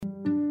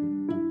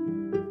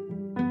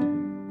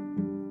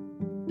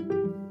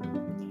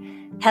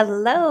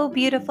Hello,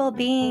 beautiful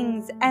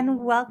beings,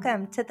 and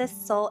welcome to the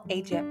Soul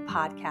Agent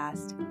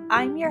Podcast.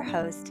 I'm your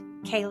host,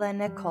 Kayla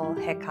Nicole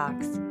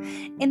Hickox.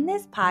 In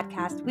this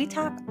podcast, we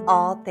talk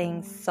all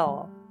things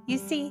soul. You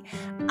see,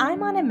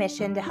 I'm on a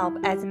mission to help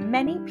as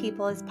many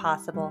people as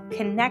possible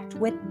connect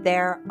with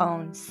their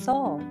own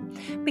soul.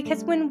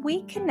 Because when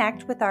we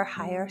connect with our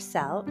higher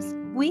selves,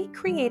 we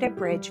create a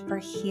bridge for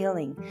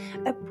healing,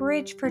 a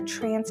bridge for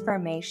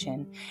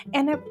transformation,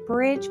 and a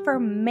bridge for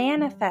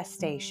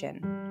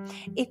manifestation.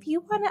 If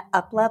you want to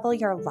uplevel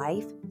your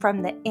life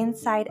from the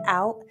inside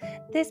out,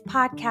 this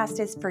podcast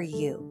is for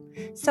you.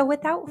 So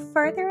without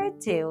further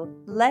ado,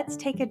 let's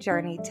take a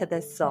journey to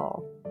the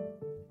soul.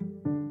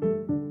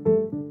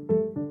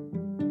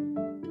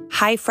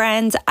 Hi,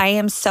 friends. I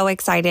am so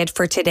excited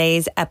for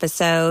today's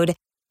episode.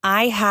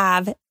 I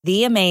have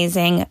the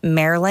amazing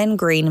Marilynn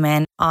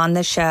Greenman on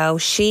the show.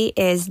 She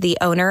is the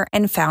owner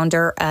and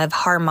founder of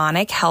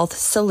Harmonic Health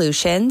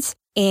Solutions.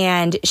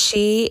 And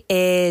she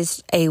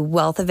is a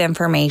wealth of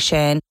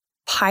information,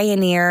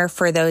 pioneer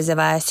for those of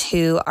us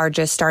who are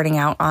just starting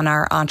out on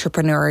our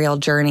entrepreneurial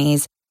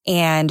journeys,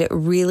 and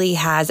really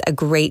has a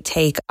great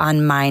take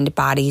on mind,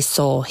 body,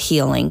 soul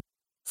healing.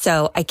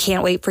 So I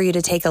can't wait for you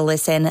to take a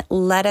listen.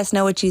 Let us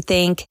know what you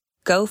think.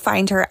 Go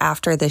find her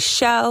after the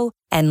show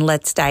and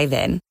let's dive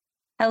in.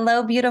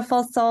 Hello,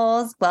 beautiful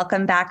souls.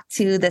 Welcome back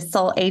to the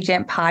Soul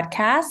Agent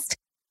Podcast.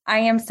 I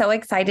am so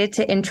excited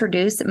to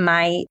introduce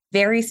my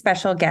very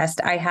special guest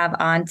I have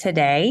on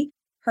today.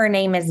 Her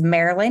name is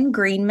Marilynn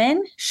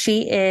Greenman.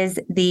 She is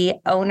the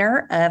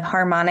owner of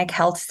Harmonic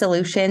Health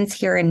Solutions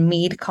here in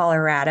Meade,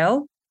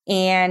 Colorado.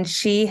 And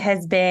she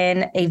has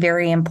been a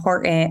very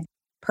important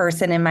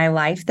person in my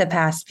life the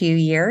past few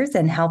years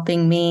and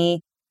helping me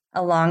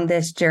along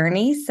this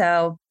journey.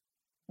 So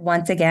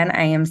once again,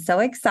 I am so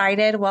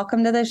excited.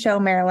 Welcome to the show,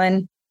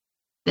 Marilynn.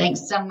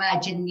 Thanks so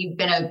much. And you've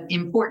been an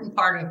important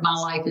part of my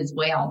life as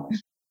well.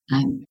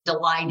 I'm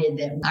delighted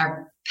that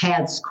our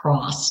paths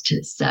crossed.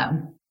 So,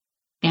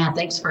 yeah,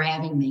 thanks for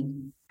having me.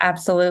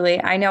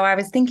 Absolutely. I know I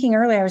was thinking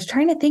earlier, I was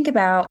trying to think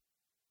about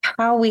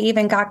how we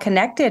even got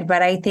connected,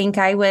 but I think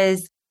I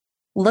was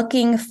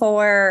looking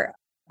for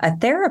a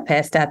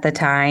therapist at the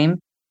time,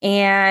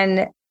 and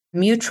a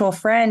mutual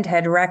friend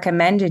had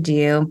recommended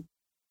you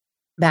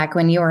back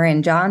when you were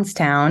in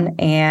Johnstown.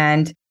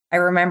 And I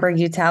remember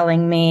you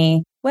telling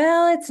me,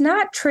 well, it's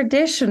not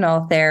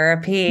traditional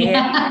therapy.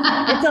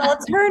 It's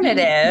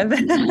alternative.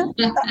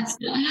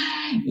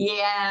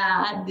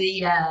 Yeah.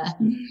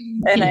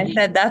 And I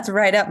said, that's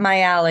right up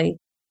my alley.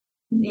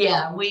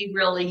 Yeah, we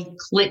really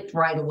clicked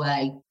right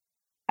away.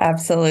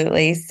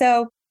 Absolutely.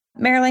 So,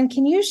 Marilynn,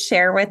 can you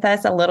share with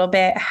us a little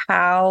bit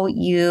how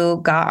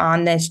you got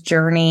on this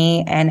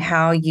journey and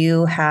how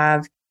you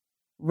have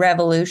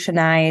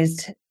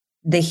revolutionized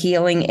the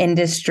healing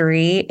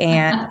industry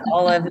and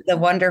all of the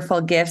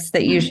wonderful gifts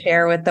that you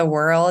share with the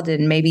world?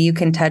 And maybe you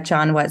can touch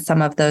on what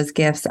some of those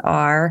gifts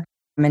are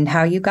and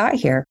how you got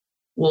here.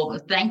 Well,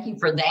 thank you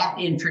for that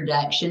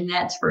introduction.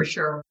 That's for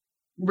sure.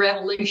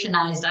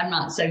 Revolutionized, I'm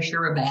not so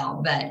sure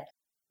about, but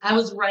I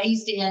was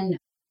raised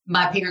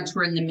my parents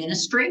were in the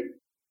ministry.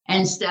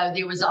 And so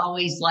there was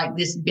always like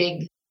this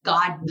big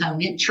God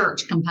component,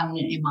 church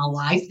component in my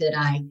life that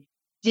I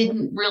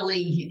didn't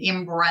really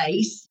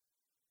embrace.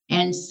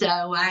 And so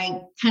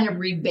I kind of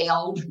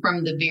rebelled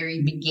from the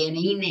very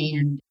beginning,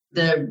 and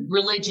the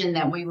religion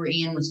that we were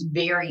in was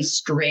very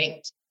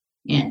strict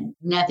and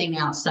nothing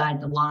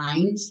outside the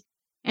lines.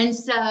 And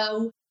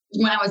so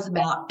when I was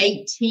about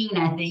 18,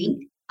 I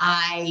think,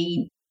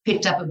 I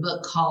picked up a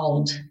book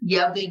called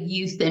Yoga,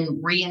 Youth,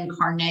 and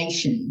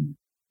Reincarnation.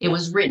 It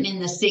was written in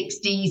the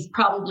 60s,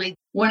 probably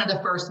one of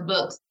the first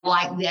books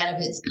like that of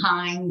its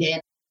kind.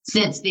 And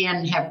since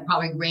then have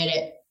probably read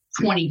it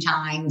 20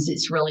 times.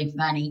 It's really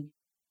funny.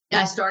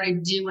 I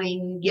started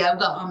doing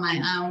yoga on my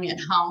own at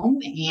home,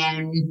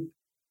 and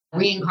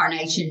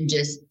reincarnation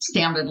just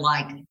sounded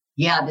like,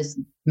 yeah, this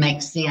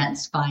makes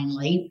sense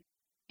finally.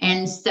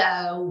 And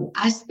so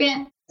I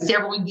spent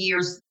several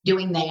years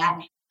doing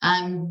that.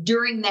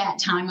 During that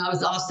time, I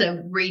was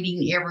also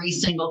reading every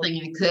single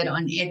thing I could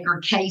on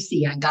Edgar Cayce.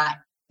 I got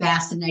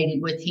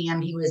fascinated with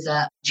him. He was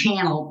a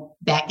channel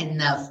back in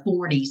the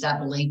 40s, I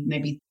believe,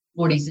 maybe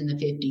 40s and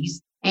the 50s.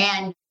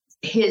 And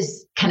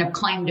his kind of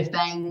claim to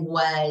fame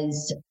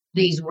was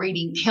these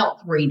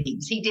health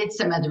readings. He did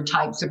some other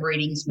types of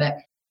readings, but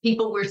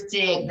people were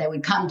sick. They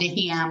would come to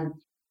him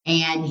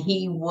and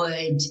he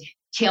would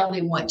tell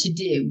them what to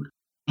do.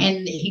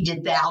 And he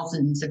did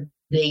thousands of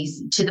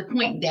these, to the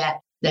point that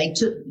they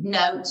took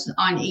notes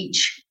on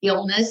each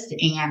illness,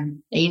 and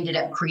they ended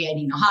up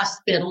creating a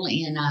hospital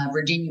in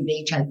Virginia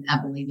Beach, I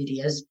believe it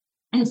is.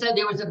 And so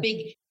there was a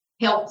big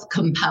health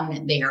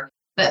component there.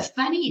 But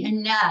funny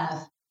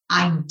enough,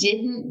 I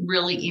didn't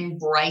really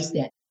embrace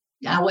that.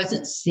 I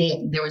wasn't sick.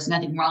 There was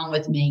nothing wrong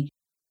with me.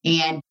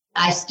 And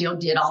I still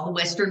did all the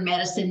Western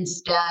medicine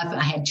stuff.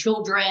 I had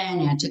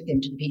children. I took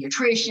them to the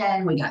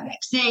pediatrician. We got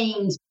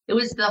vaccines. It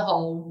was the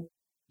whole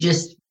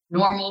just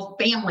normal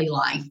family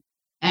life.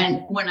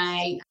 And when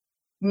I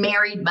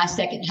married my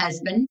second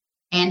husband,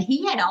 And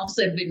he had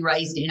also been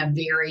raised in a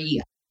very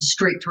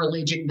strict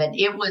religion, but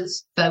it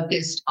was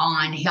focused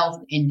on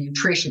health and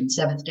nutrition,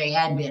 Seventh-day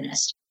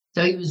Adventist.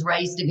 So he was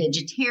raised a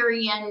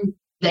vegetarian.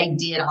 They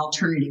did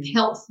alternative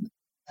health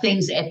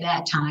things at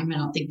that time. I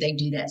don't think they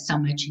do that so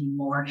much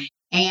anymore.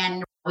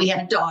 And we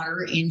had a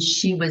daughter, and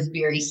she was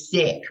very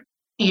sick.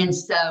 And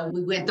so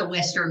we went the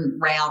Western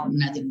route and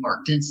nothing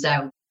worked. And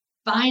so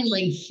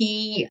finally,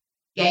 he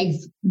gave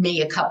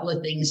me a couple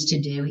of things to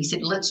do. He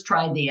said, let's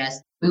try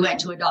this. We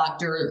went to a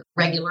doctor,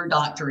 regular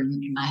doctor,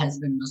 and my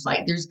husband was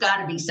like, there's got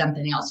to be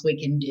something else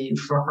we can do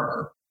for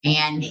her.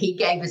 And he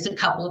gave us a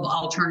couple of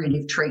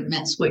alternative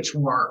treatments, which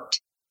worked.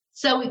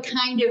 So it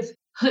kind of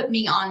put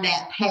me on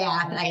that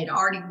path. I had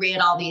already read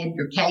all the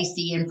Edgar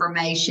Casey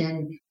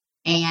information,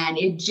 and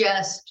it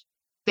just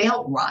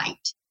felt right.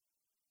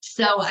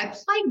 So I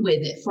played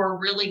with it for a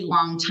really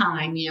long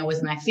time,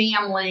 with my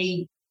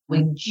family,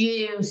 with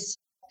juice.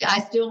 I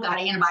still got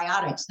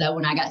antibiotics, though,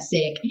 when I got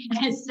sick.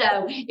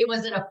 So it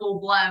wasn't a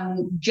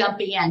full-blown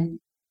jump in.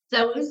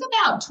 So it was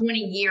about 20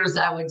 years,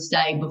 I would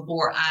say,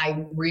 before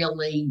I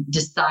really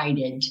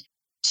decided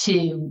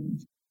to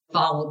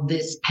follow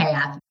this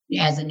path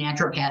as a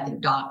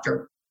naturopathic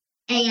doctor.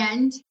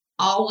 And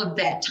all of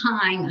that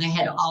time, I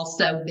had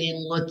also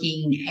been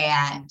looking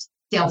at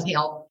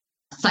self-help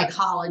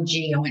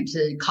psychology. I went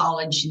to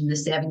college in the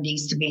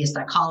 70s to be a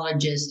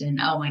psychologist, and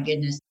oh my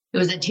goodness, it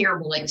was a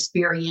terrible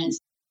experience.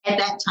 At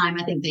that time,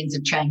 I think things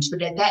have changed,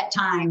 but at that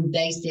time,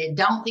 they said,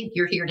 don't think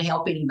you're here to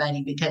help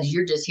anybody because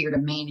you're just here to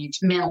manage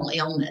mental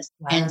illness.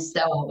 Wow. And so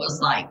I was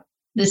like,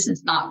 this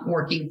is not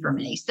working for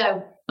me.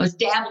 So I was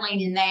dabbling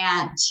in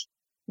that,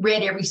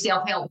 read every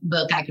self-help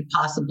book I could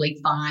possibly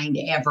find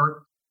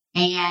ever,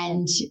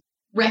 and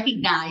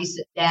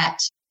recognized that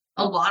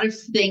a lot of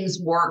things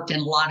worked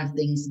and a lot of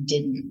things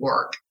didn't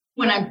work.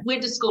 When I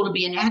went to school to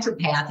be a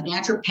naturopath,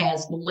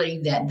 naturopaths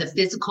believe that the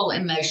physical,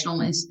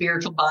 emotional, and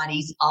spiritual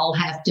bodies all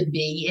have to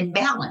be in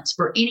balance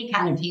for any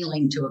kind of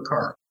healing to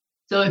occur.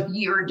 So if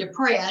you're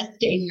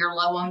depressed and you're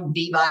low on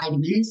B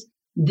vitamins,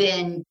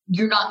 then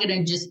you're not going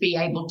to just be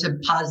able to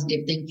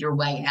positive think your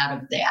way out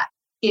of that.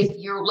 If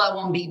you're low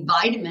on B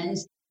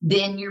vitamins,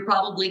 then you're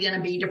probably going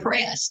to be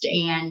depressed.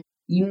 And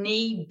you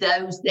need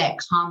that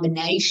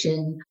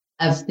combination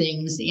of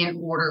things in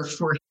order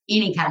for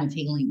any kind of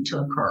healing to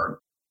occur.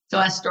 So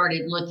I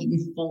started looking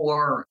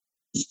for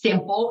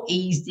simple,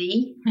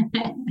 easy,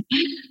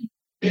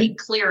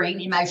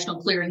 emotional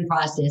clearing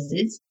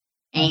processes.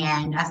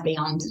 And I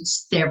found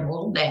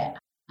several that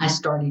I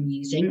started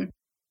using.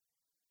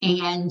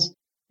 And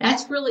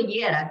that's really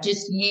it. I've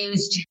just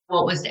used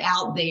what was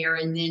out there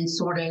and then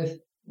sort of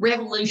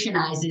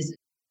revolutionizes.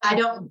 I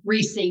don't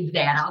receive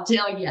that, I'll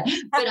tell you,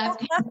 but I've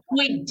kind of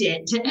tweaked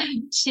it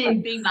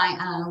to be my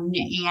own.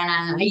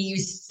 And I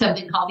use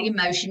something called the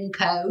emotion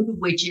code,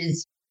 which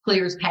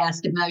clears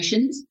past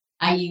emotions.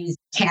 I use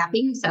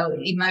tapping, so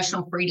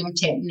emotional freedom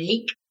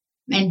technique,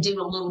 and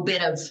do a little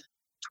bit of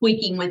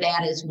tweaking with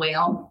that as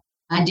well.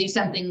 I do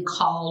something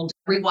called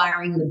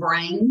rewiring the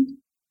brain.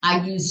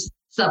 I use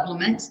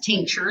supplements,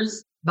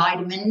 tinctures,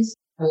 vitamins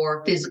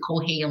for physical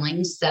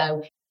healing.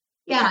 So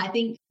yeah, I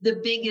think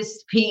the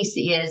biggest piece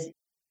is,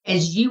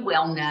 as you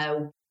well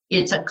know,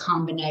 it's a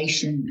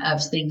combination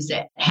of things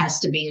that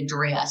has to be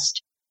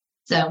addressed.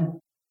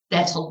 So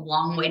that's a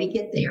long way to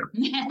get there.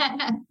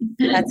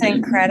 That's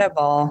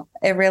incredible.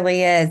 It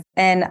really is.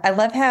 And I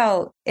love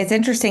how it's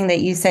interesting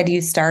that you said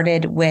you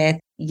started with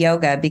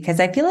yoga, because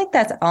I feel like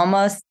that's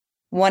almost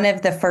one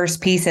of the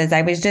first pieces.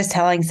 I was just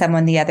telling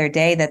someone the other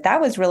day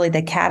that was really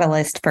the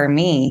catalyst for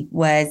me.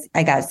 Was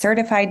I got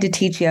certified to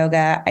teach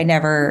yoga. I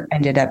never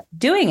ended up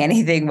doing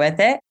anything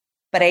with it,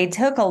 but I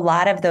took a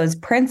lot of those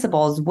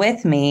principles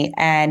with me,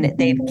 and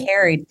they've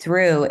carried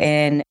through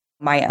in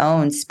my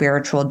own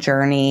spiritual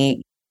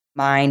journey,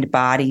 mind,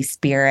 body,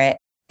 spirit.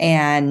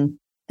 And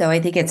so I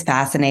think it's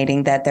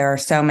fascinating that there are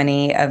so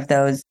many of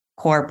those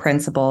core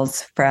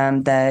principles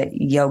from the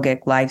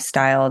yogic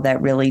lifestyle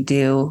that really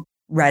do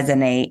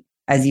resonate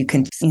as you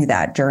continue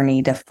that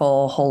journey to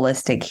full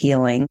holistic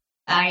healing.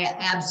 I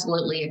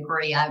absolutely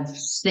agree. I've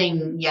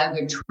seen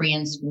yoga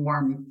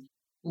transform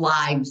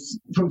lives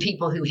from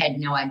people who had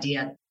no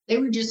idea. They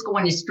were just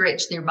going to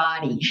stretch their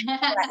body.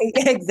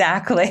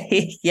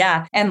 Exactly.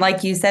 Yeah. And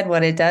like you said,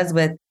 what it does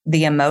with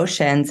the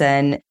emotions.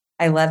 And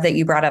I love that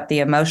you brought up the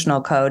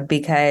emotional code,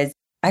 because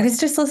I was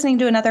just listening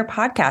to another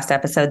podcast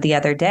episode the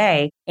other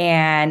day,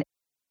 and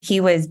he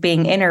was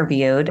being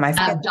interviewed.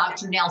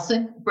 Dr.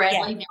 Nelson,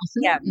 Bradley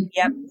Nelson.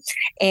 Yep.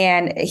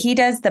 And he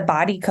does the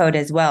body code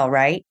as well,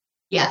 right?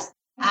 Yes.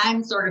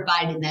 I'm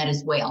certified in that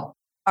as well.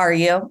 Are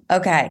you?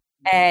 Okay.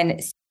 And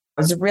it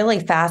was really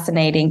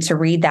fascinating to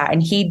read that.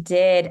 And he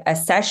did a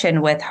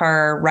session with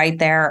her right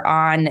there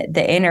on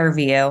the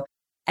interview.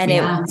 And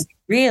it was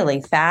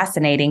really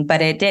fascinating,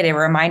 but it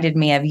reminded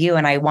me of you.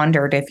 And I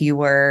wondered if you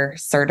were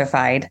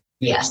certified.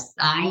 Yes,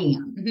 I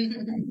am.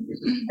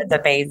 It's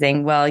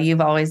amazing. Well,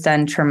 you've always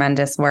done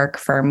tremendous work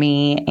for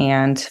me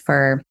and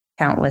for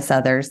countless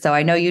others. So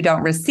I know you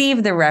don't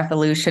receive the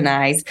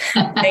revolutionize.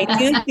 I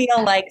do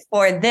feel like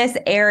for this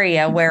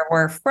area where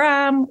we're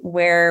from,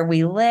 where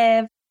we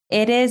live,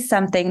 it is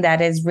something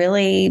that is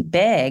really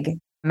big.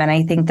 And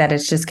I think that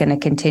it's just going to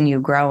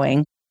continue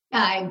growing.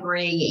 I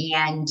agree.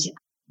 And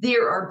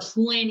there are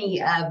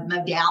plenty of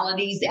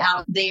modalities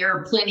out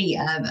there, plenty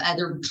of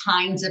other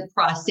kinds of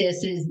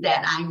processes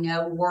that I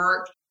know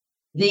work.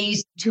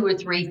 These 2 or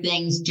 3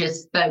 things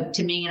just spoke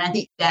to me. And I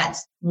think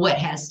that's what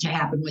has to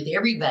happen with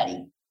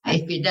everybody.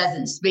 If it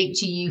doesn't speak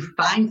to you,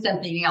 find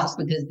something else,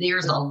 because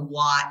there's a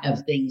lot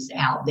of things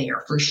out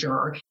there for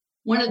sure.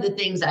 One of the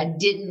things I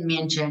didn't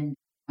mention,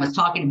 I was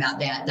talking about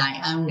that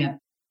I own a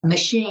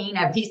machine,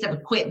 a piece of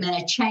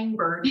equipment, a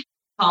chamber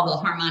called the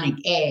harmonic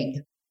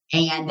egg.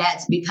 And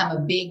that's become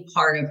a big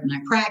part of my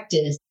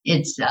practice.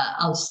 It's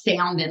a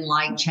sound and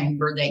light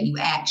chamber that you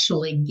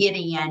actually get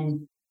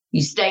in.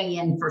 You stay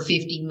in for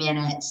 50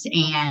 minutes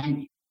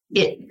and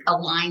it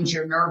aligns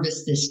your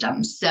nervous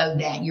system so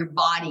that your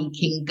body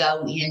can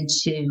go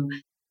into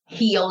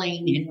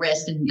healing and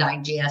rest and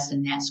digest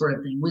and that sort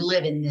of thing. We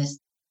live in this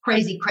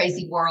crazy,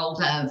 crazy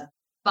world of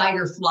fight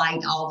or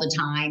flight all the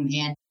time.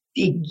 And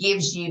it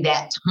gives you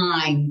that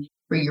time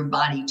for your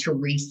body to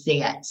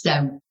reset.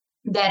 So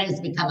that has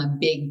become a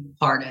big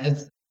part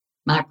of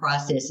my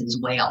process as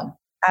well.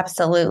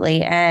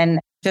 Absolutely. And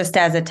just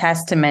as a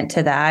testament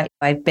to that,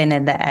 I've been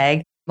in the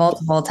egg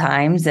multiple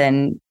times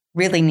and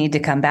really need to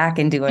come back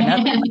and do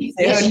another one soon.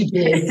 Yes, you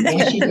did.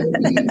 Yes,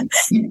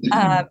 you did.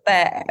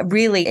 But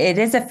really, it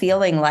is a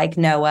feeling like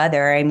no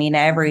other. I mean,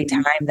 every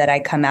time that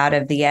I come out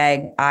of the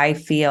egg, I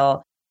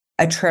feel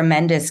a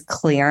tremendous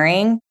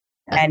clearing.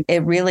 And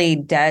it really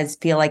does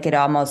feel like it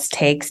almost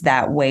takes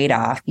that weight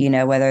off,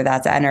 whether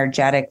that's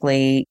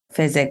energetically,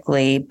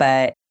 physically,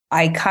 but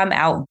I come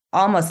out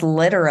almost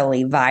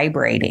literally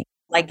vibrating.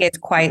 Like it's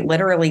quite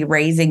literally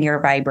raising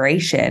your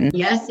vibration.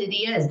 Yes, it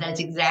is. That's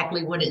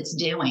exactly what it's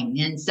doing.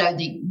 And so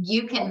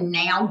you can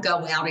now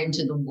go out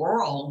into the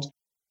world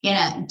in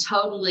a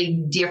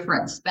totally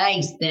different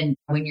space than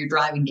when you're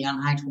driving down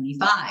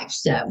I-25.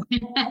 So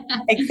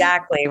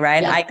exactly,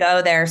 right? Yeah. I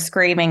go there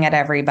screaming at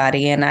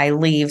everybody and I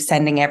leave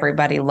sending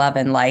everybody love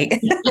and light.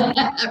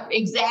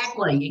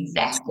 Exactly.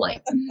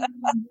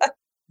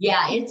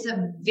 Yeah, it's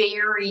a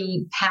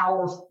very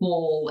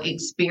powerful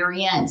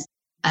experience.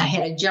 I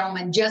had a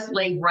gentleman just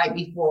leave right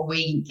before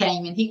we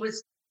came, and he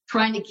was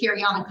trying to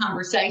carry on a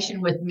conversation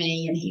with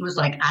me. And he was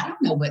like, I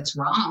don't know what's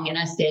wrong. And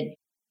I said,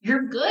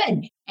 you're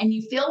good. And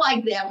you feel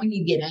like that when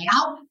you get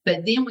out.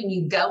 But then when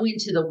you go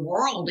into the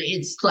world,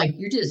 it's like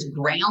you're just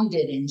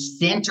grounded and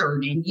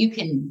centered and you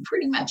can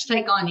pretty much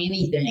take on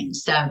anything.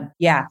 So,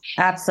 yeah,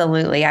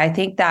 absolutely. I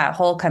think that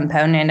whole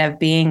component of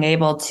being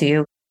able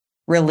to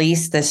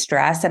release the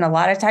stress. And a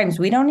lot of times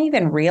we don't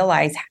even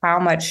realize how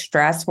much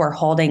stress we're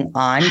holding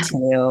on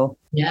to.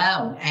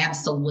 No,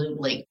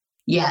 absolutely.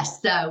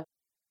 Yes. So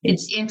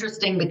it's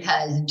interesting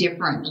because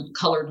different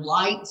colored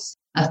lights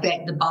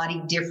affect the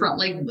body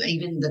differently.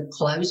 Even the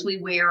clothes we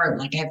wear,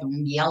 like I have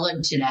on yellow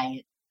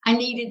today. I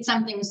needed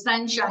something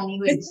sunshiny.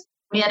 It's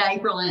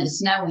mid-April and it's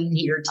snowing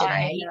here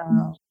today.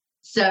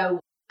 So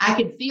I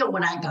could feel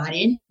when I got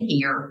in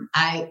here,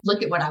 I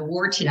look at what I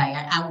wore today.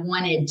 I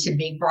wanted to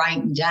be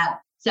brightened up.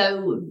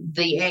 So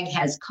the egg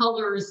has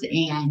colors,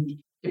 and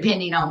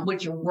depending on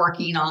what you're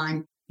working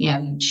on,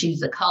 you choose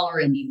the color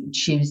and you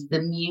choose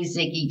the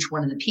music. Each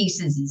one of the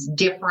pieces is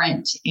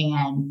different,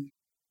 and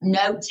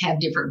notes have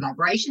different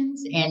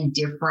vibrations and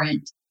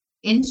different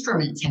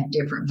instruments have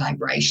different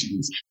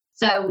vibrations.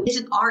 So it's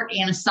an art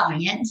and a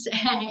science,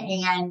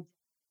 and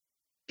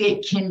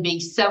it can be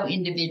so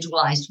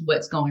individualized to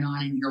what's going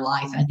on in your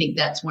life. I think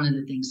that's one of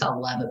the things I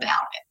love about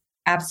it.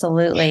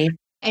 Absolutely.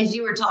 As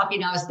you were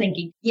talking, I was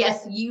thinking,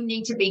 yes, you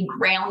need to be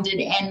grounded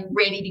and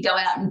ready to go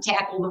out and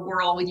tackle the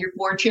world with your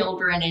 4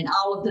 children and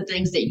all of the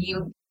things that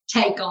you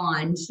take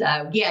on.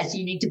 So yes,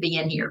 you need to be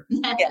in here.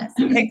 Yes,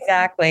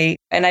 exactly.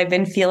 And I've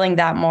been feeling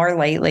that more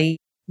lately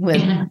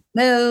with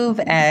move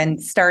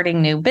and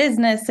starting new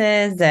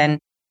businesses. And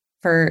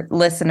for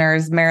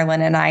listeners,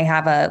 Marilynn and I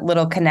have a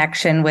little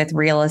connection with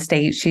real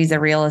estate. She's a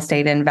real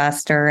estate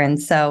investor.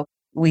 And so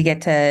we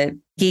get to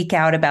geek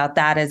out about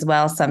that as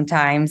well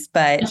sometimes,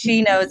 but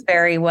she knows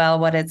very well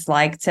what it's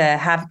like to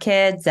have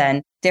kids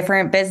and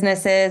different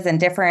businesses and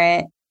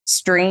different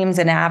streams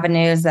and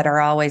avenues that are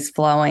always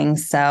flowing.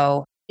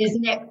 So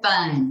isn't it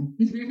fun?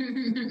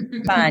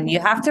 Fun.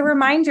 You have to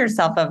remind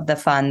yourself of the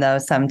fun though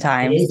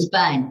sometimes. It's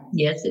fun.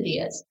 Yes, it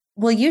is.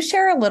 Will you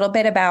share a little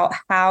bit about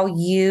how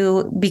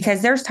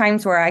because there's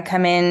times where I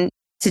come in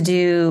to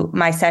do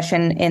my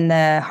session in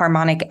the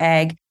harmonic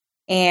egg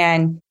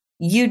and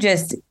you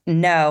just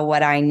know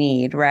what I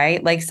need,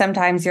 right? Like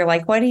sometimes you're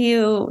like, what do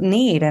you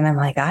need? And I'm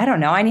like, I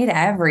don't know. I need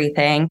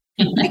everything.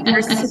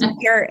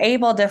 You're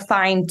able to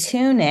fine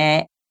tune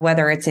it,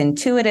 whether it's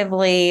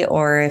intuitively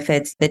or if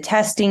it's the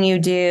testing you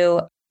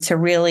do to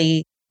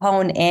really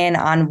hone in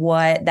on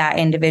what that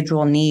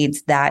individual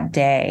needs that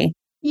day.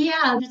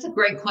 Yeah, that's a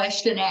great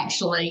question,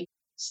 actually.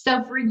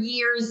 So for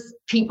years,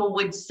 people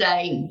would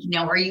say,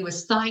 are you a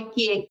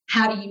psychic?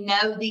 How do you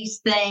know these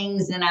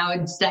things? And I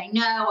would say,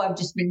 no, I've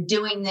just been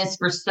doing this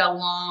for so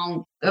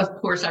long. Of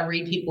course, I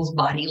read people's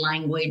body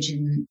language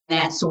and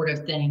that sort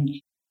of thing.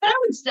 But I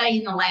would say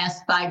in the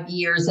last 5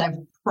 years, I've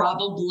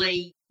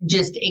probably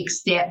just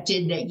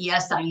accepted that,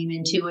 yes, I am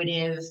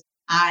intuitive.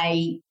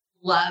 I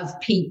love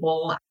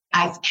people.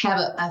 I have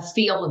a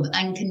feel of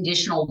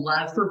unconditional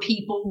love for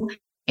people.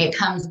 It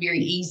comes very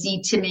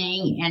easy to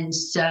me. And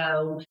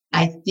so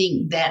I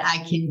think that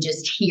I can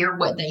just hear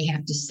what they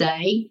have to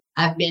say.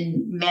 I've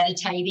been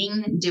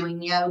meditating,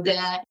 doing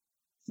yoga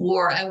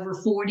for over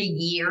 40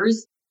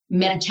 years.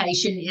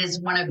 Meditation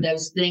is one of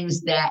those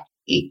things that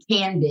it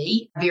can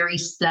be very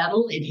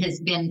subtle. It has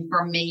been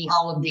for me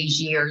all of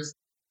these years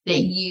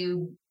that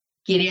you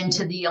get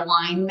into the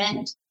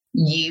alignment,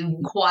 you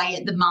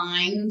quiet the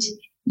mind,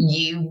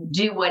 you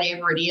do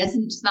whatever it is.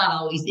 And it's not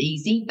always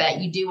easy, but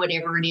you do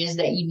whatever it is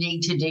that you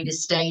need to do to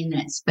stay in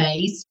that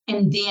space.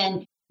 And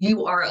then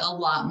you are a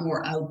lot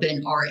more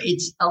open, or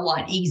it's a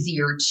lot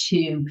easier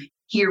to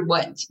hear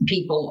what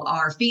people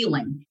are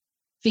feeling,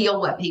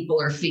 feel what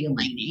people are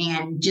feeling,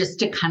 and just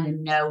to kind of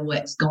know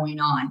what's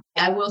going on.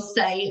 I will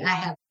say I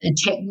have a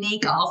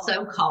technique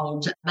also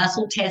called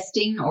muscle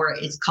testing, or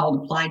it's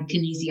called applied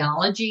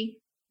kinesiology.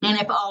 And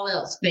if all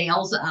else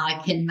fails,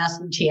 I can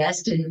muscle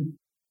test and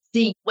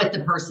see what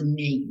the person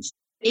needs.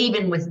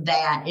 Even with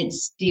that,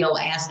 it's still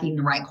asking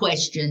the right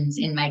questions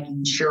and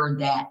making sure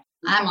that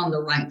I'm on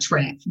the right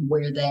track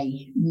where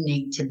they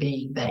need to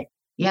be. But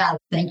yeah,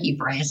 thank you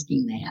for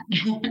asking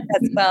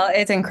that. Well,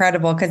 it's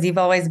incredible because you've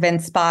always been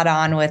spot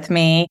on with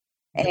me.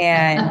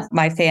 And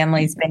my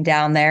family's been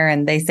down there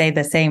and they say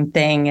the same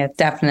thing. It's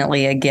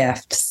definitely a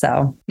gift.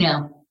 So,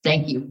 yeah,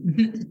 thank you.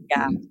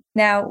 Yeah.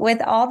 Now,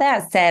 with all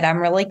that said, I'm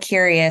really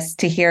curious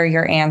to hear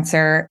your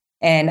answer.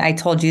 And I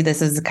told you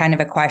this is kind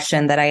of a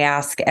question that I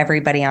ask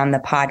everybody on the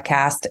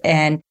podcast.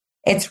 And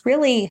it's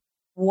really,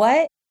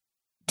 what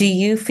do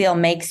you feel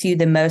makes you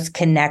the most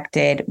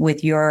connected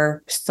with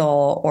your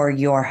soul or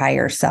your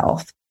higher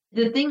self?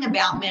 The thing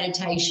about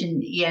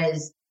meditation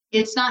is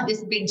it's not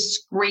this big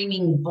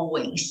screaming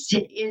voice.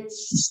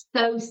 It's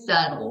so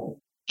subtle.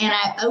 And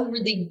over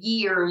the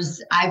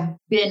years, I've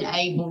been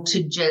able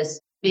to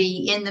just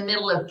be in the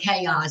middle of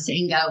chaos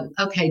and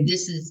go, okay,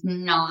 this is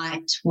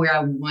not where I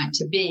want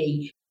to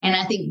be. And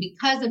I think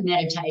because of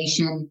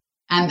meditation,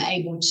 I'm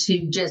able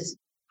to just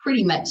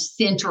pretty much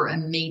center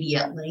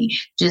immediately,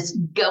 just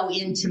go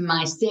into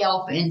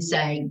myself and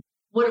say,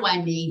 what do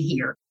I need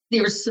here?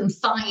 There's some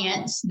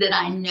science that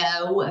I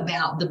know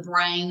about the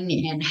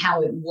brain and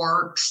how it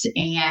works.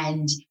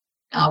 And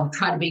I'll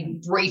try to be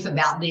brief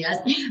about this,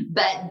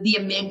 but the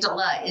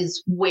amygdala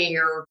is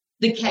where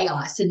the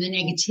chaos and the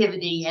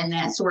negativity and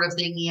that sort of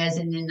thing is.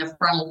 And then the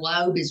frontal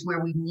lobe is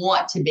where we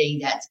want to be.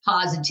 That's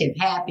positive,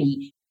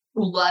 happy,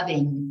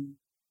 loving.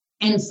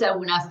 And so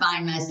when I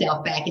find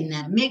myself back in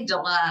that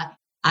amygdala,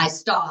 I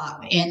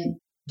stop and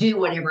do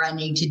whatever I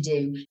need to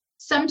do.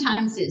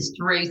 Sometimes it's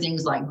through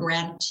things like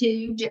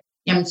gratitude.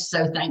 I'm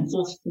so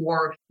thankful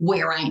for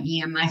where I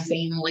am, my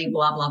family,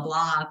 blah, blah,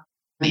 blah.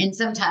 And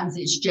sometimes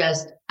it's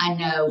just, I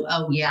know,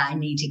 oh yeah, I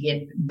need to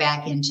get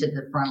back into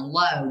the frontal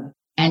lobe.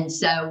 And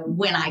so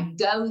when I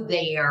go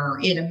there,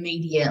 it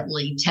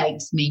immediately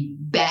takes me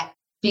back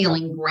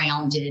feeling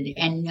grounded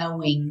and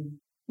knowing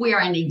where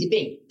I need to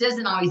be. It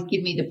doesn't always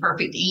give me the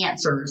perfect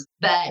answers,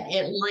 but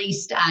at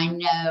least I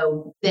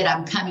know that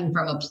I'm coming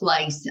from a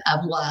place of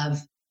love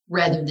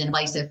rather than a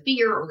place of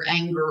fear or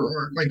anger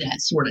or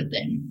that sort of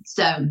thing.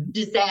 So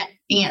does that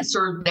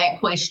answer that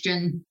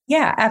question?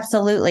 Yeah,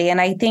 absolutely. And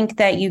I think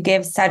that you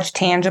give such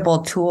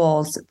tangible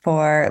tools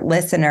for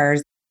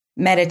listeners.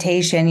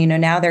 Meditation,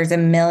 now there's a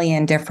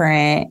million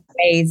different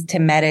ways to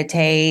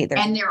meditate.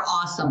 And they're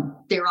awesome.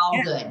 They're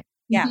all good.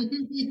 Yeah.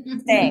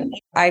 Same.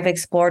 I've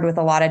explored with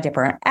a lot of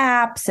different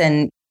apps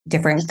and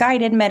different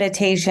guided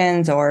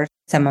meditations or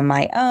some of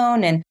my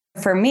own. And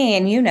for me,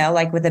 and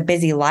like with a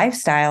busy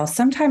lifestyle,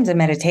 sometimes a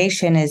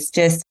meditation is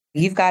just,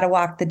 you've got to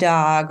walk the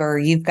dog or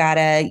you've got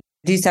to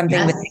do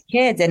something with the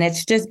kids. And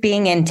it's just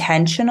being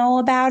intentional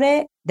about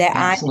it, that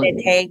Absolutely. I'm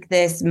going to take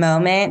this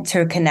moment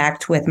to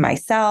connect with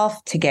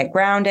myself, to get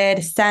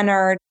grounded,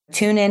 centered,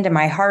 tune into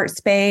my heart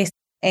space.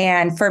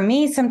 And for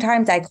me,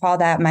 sometimes I call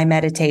that my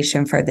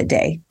meditation for the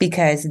day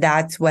because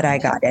that's what I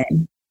got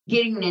in.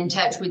 Getting in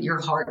touch with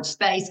your heart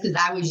space, because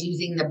I was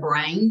using the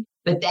brain,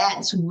 but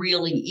that's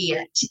really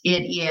it.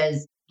 It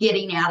is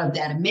getting out of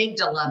that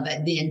amygdala,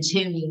 but then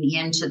tuning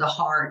into the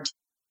heart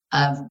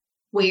of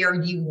where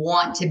you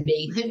want to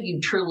be, who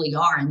you truly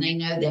are. And they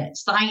know that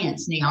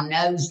science now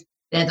knows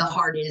that the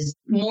heart is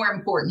more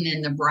important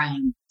than the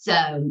brain.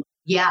 So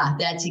yeah,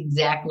 that's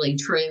exactly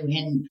true.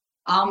 And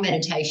all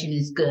meditation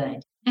is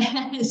good. So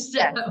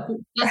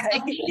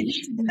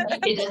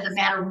it doesn't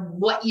matter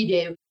what you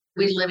do.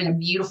 We live in a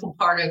beautiful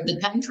part of the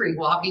country,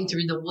 walking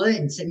through the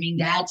woods. I mean,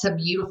 that's a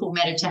beautiful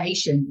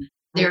meditation.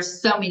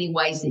 There's so many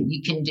ways that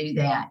you can do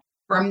that.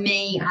 For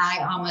me,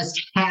 I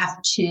almost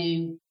have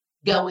to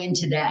go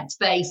into that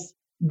space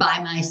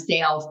by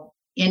myself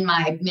in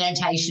my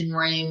meditation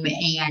room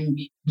and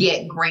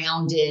get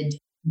grounded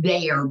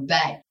there.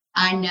 But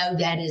I know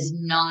that is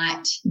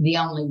not the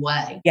only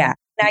way. Yeah.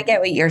 I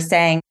get what you're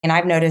saying. And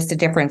I've noticed a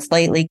difference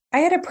lately. I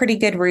had a pretty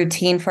good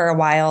routine for a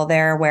while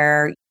there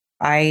where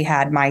I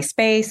had my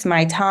space,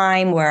 my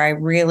time where I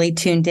really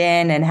tuned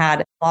in and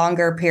had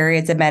longer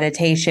periods of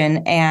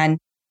meditation. And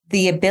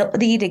the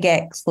ability to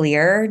get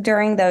clear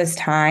during those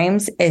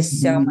times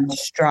is so much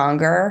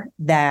stronger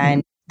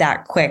than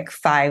that quick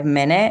 5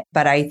 minute.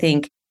 But I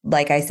think,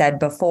 like I said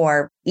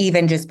before,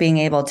 even just being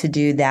able to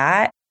do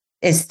that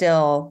is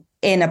still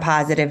in a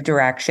positive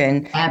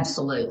direction.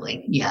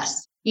 Absolutely.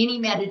 Yes. Any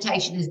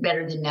meditation is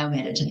better than no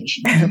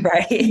meditation.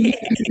 Right.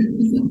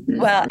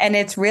 Well, and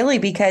it's really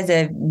because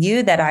of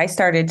you that I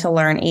started to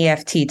learn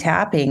EFT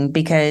tapping,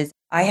 because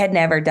I had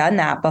never done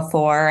that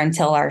before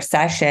until our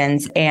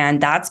sessions.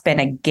 And that's been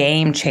a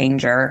game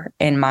changer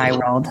in my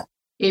world.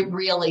 It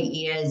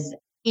really is.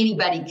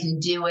 Anybody can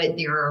do it.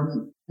 There are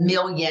a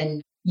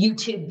million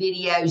YouTube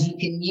videos. You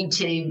can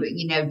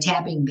YouTube,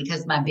 tapping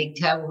because my big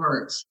toe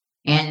hurts.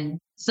 And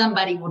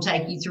somebody will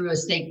take you through a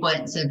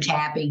sequence of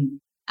tapping.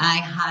 I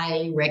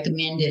highly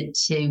recommend it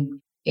to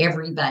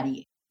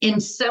everybody. In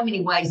so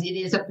many ways, it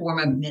is a form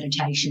of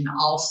meditation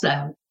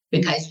also,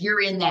 because you're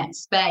in that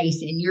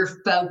space and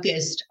you're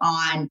focused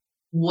on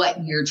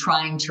what you're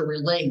trying to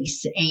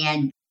release.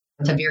 And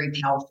it's a very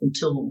powerful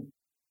tool.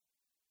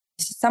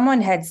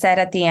 Someone had said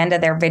at the end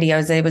of their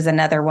videos, it was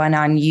another one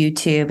on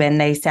YouTube,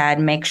 and they said,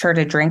 make sure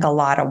to drink a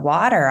lot of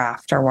water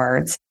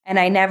afterwards. And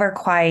I never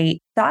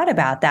quite thought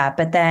about that.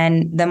 But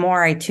then the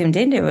more I tuned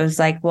into it, it was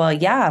like, well,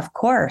 yeah, of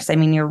course. I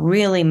mean, you're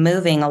really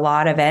moving a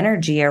lot of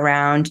energy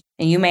around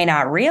and you may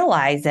not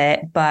realize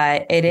it,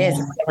 but it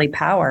is really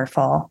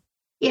powerful.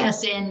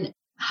 Yes. And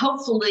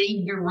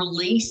hopefully you're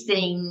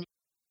releasing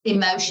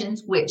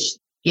emotions which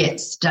get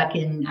stuck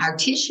in our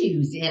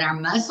tissues, in our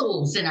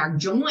muscles, in our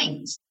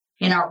joints,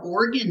 in our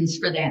organs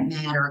for that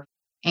matter.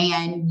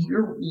 And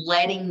you're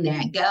letting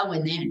that go,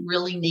 and that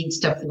really needs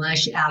to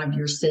flush out of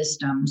your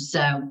system.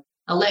 So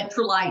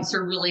electrolytes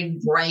are really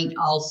great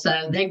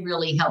also. They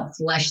really help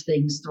flush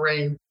things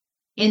through.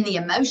 In the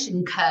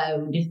emotion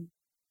code,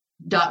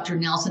 Dr.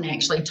 Nelson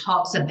actually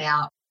talks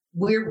about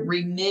we're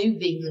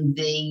removing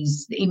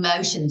these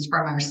emotions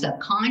from our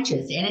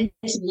subconscious, and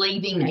it's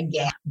leaving a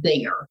gap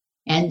there.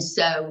 And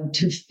so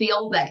to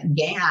fill that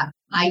gap,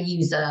 I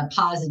use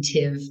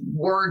positive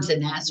words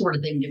and that sort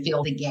of thing to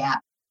fill the gap.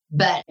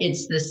 But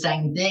it's the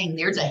same thing.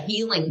 There's a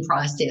healing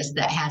process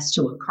that has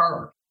to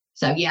occur.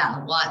 So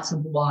yeah, lots of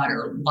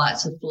water,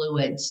 lots of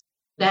fluids.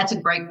 That's a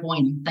great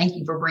point. Thank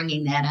you for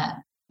bringing that up.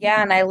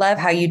 Yeah. And I love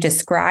how you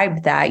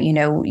described that,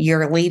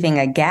 you're leaving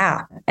a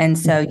gap. And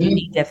so you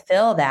need to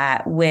fill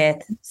that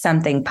with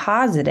something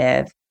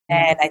positive.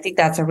 And I think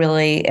that's a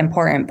really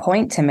important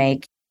point to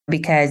make,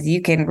 because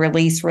you can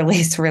release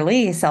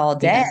all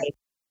day.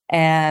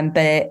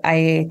 But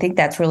I think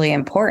that's really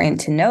important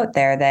to note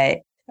there,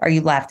 that are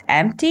you left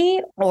empty,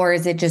 or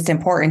is it just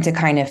important to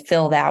kind of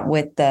fill that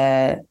with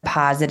the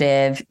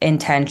positive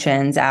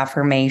intentions,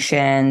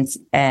 affirmations,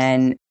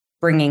 and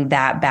bringing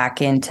that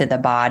back into the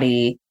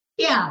body?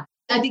 Yeah,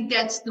 I think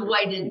that's the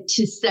way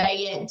to say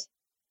it.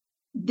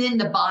 Then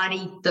the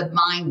body, the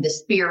mind, the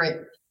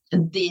spirit,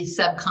 the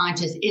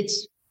subconscious,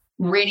 it's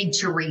ready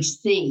to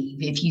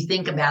receive, if you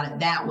think about it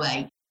that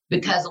way.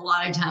 Because a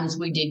lot of times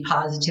we do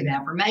positive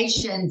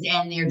affirmations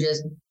and they're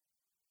just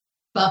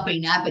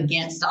bumping up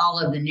against all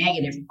of the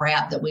negative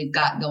crap that we've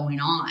got going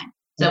on.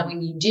 So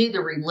when you do the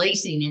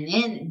releasing, and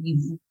then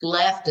you've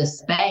left a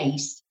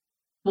space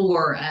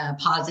for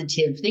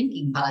positive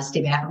thinking,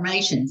 positive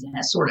affirmations, and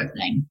that sort of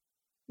thing.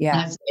 Yeah.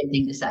 That's a good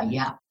thing to say.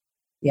 Yeah.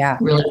 Yeah.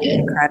 Really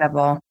good.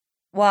 Incredible.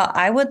 Well,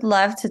 I would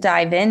love to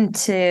dive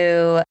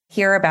into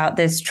hear about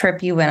this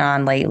trip you went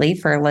on lately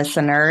for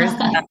listeners.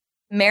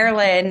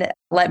 Marilynn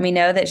let me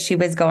know that she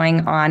was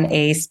going on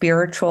a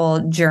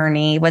spiritual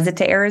journey. Was it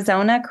to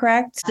Arizona,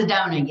 correct?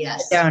 Sedona,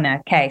 yes. Sedona.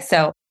 Okay.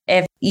 So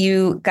if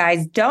you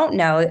guys don't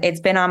know, it's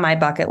been on my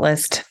bucket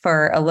list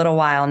for a little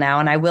while now,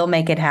 and I will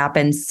make it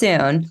happen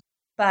soon.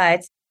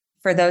 But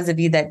for those of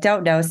you that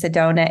don't know,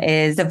 Sedona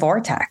is a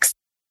vortex.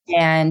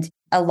 And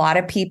a lot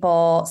of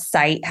people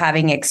cite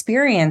having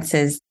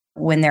experiences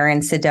when they're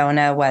in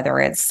Sedona, whether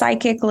it's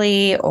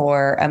psychically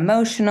or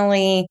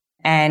emotionally,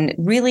 and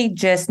really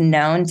just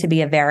known to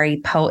be a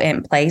very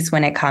potent place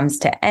when it comes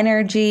to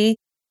energy.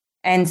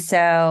 And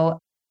so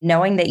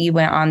knowing that you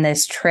went on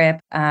this trip,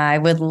 I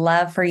would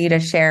love for you to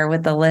share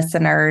with the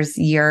listeners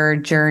your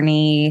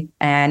journey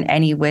and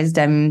any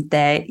wisdom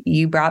that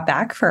you brought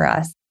back for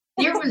us.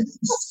 There was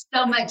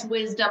so much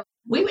wisdom.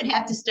 We would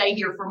have to stay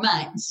here for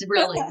months,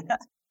 really.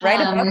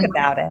 Write a book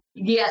about it.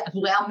 Yeah,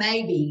 well,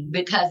 maybe,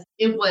 because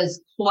it was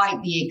quite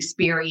the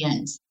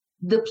experience.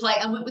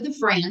 I went with a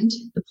friend.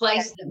 The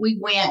place that we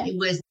went, it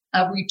was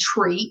a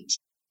retreat.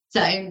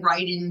 So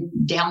right in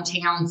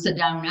downtown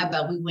Sedona,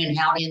 but we went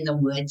out in the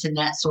woods and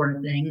that sort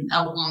of thing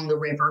along the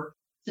river.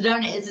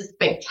 Sedona is a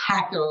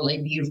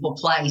spectacularly beautiful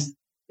place.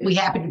 We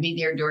happened to be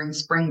there during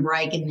spring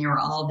break, and there were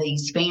all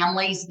these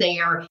families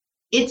there.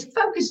 It's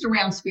focused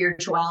around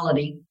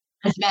spirituality.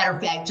 As a matter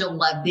of fact, you'll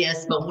love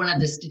this, but one of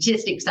the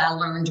statistics I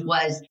learned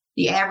was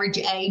the average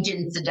age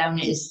in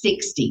Sedona is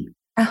 60.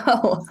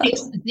 Oh,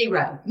 60.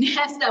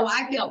 So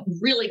I felt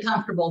really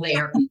comfortable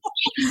there.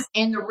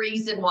 And the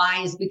reason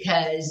why is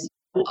because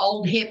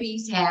old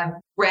hippies have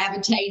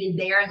gravitated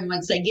there, and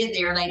once they get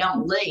there, they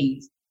don't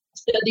leave.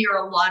 So there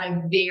are a lot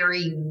of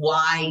very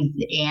wise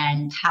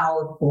and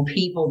powerful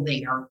people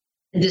there.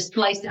 This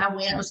place I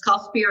went, it was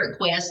called Spirit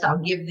Quest. I'll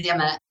give them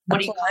a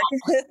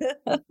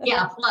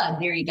Yeah, a plug.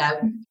 There you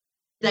go.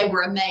 They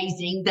were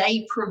amazing.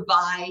 They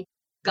provide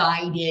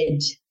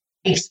guided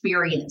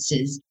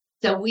experiences.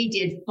 So we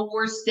did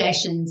 4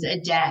 sessions a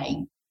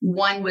day.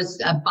 One was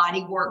a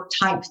body work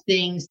type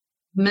things,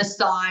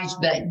 massage,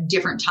 but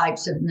different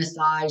types of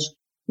massage.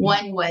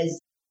 One was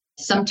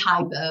some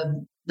type of,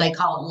 they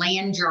call it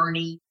land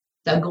journey.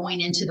 So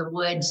going into the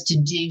woods to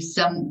do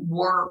some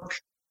work.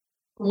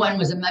 One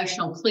was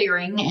emotional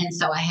clearing. And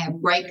so I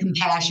have great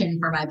compassion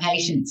for my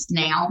patients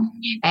now.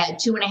 At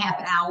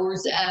 2.5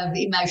 hours of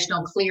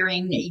emotional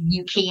clearing,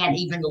 you can't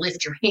even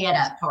lift your head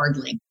up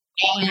hardly.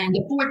 And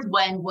the 4th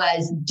one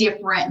was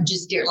different,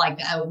 just like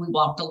we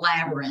walked a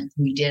labyrinth.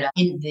 We did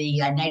in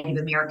the Native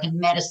American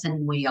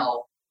medicine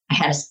wheel. I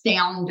had a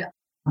sound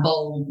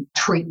bowl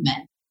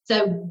treatment.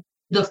 So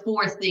the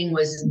 4th thing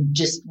was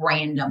just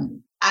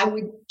random.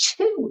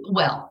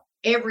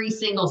 Every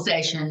single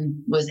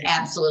session was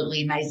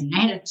absolutely amazing.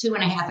 I had a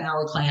 2.5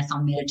 hour class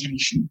on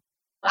meditation.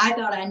 I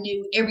thought I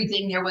knew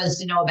everything there was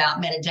to know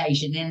about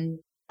meditation, and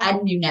I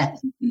knew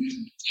nothing.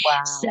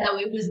 Wow. So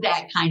it was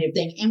that kind of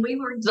thing. And we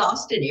were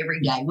exhausted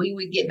every day. We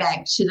would get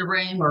back to the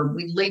room, or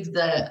we'd leave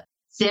the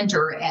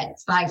center at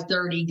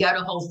 5:30, go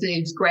to Whole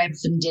Foods, grab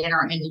some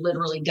dinner, and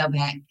literally go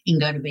back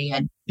and go to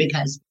bed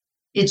because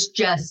it's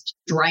just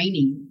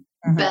draining.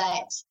 Mm-hmm.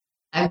 But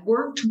I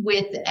worked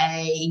with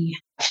a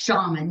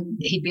shaman.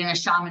 He'd been a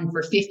shaman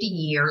for 50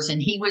 years,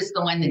 and he was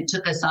the one that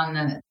took us on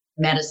the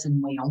medicine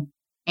wheel.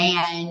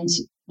 And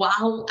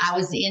while I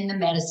was in the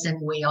medicine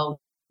wheel,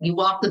 you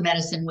walk the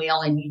medicine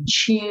wheel and you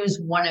choose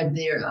one of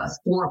their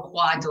 4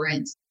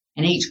 quadrants,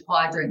 and each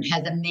quadrant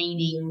has a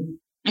meaning.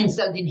 And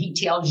so then he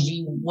tells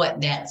you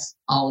what that's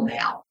all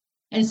about.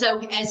 And so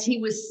as he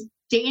was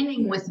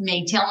standing with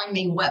me, telling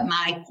me what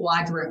my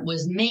quadrant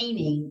was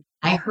meaning,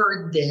 I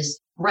heard this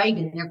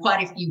raven. There are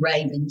quite a few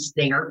ravens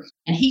there.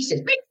 And he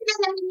says,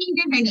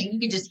 you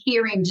could just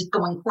hear him just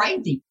going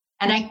crazy.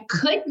 And I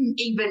couldn't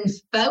even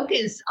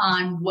focus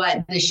on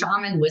what the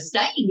shaman was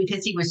saying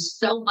because he was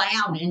so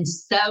loud and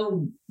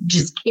so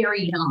just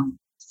carried on.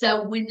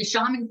 So when the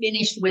shaman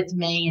finished with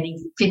me and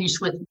he finished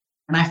with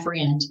my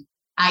friend,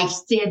 I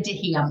said to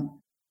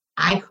him,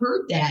 I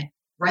heard that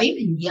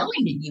raven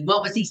yelling at you.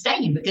 What was he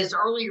saying? Because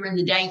earlier in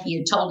the day, he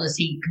had told us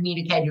he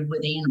communicated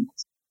with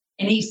animals.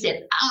 And he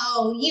said,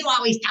 oh, you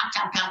always talk.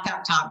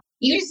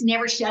 You just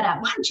never shut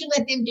up. Why don't you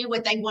let them do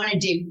what they want to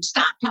do?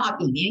 Stop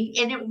talking.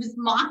 And it was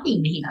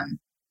mocking him.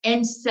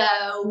 And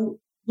so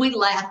we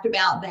laughed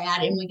about that,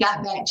 and we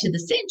got back to the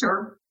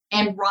center,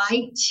 and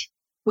right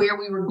where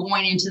we were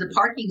going into the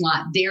parking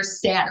lot, there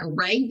sat a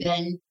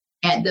raven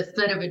at the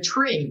foot of a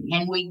tree.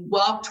 And we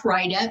walked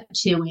right up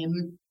to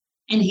him,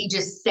 and he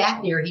just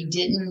sat there. He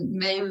didn't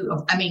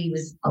move. I mean, he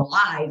was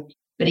alive,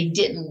 but he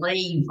didn't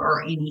leave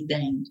or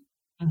anything.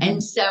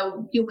 And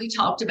so we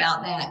talked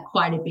about that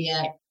quite a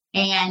bit.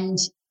 And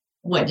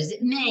what does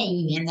it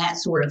mean? And that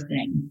sort of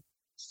thing.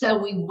 So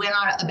we went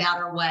about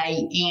our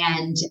way.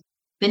 And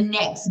the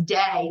next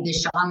day, the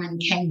shaman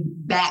came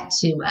back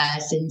to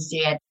us and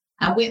said,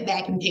 I went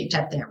back and picked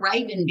up that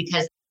raven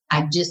because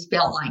I just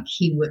felt like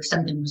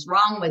something was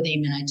wrong with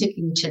him. And I took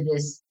him to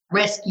this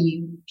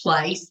rescue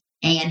place,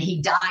 and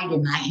he died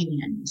in my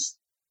hands.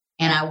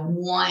 And I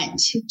want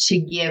to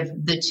give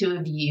the 2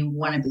 of you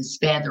one of his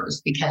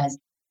feathers because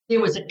there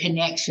was a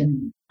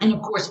connection. And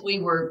of course, we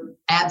were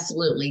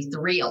absolutely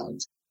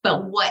thrilled.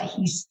 But what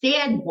he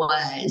said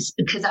was,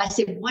 because I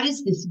said, what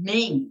does this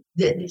mean?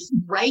 That this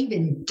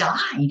raven died?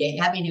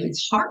 I mean, it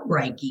was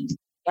heartbreaking.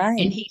 Right.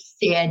 And he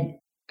said,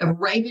 a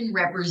raven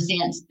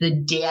represents the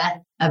death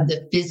of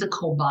the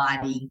physical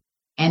body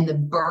and the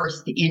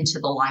birth into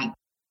the light.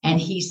 And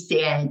he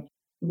said,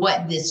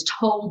 what this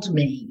told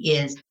me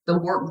is the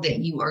work that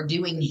you are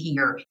doing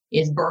here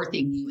is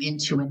birthing you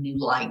into a new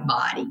light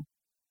body.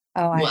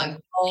 Oh, I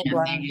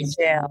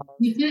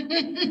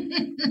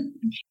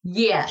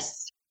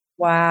Yes.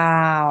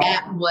 Wow.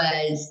 That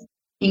was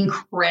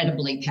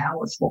incredibly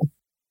powerful.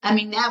 I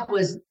mean, that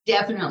was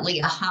definitely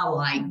a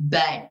highlight,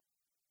 but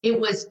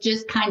it was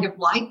just kind of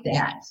like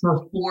that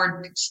for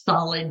 4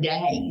 solid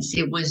days.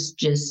 It was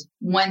just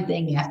one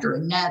thing after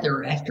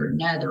another.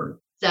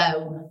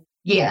 So,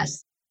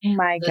 yes. Oh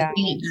my God.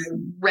 I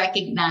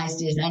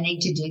recognized is I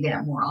need to do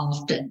that more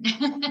often.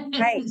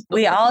 Right.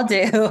 We all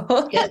do.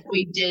 Yes,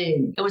 we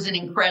do. It was an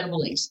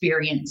incredible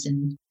experience,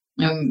 and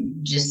I'm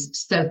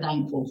just so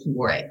thankful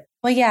for it.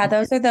 Well, yeah,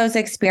 those are those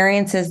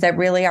experiences that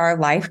really are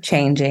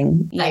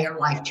life-changing. They are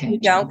life-changing. You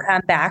don't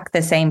come back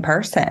the same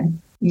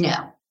person. No.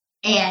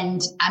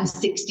 And I'm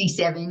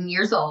 67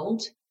 years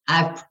old.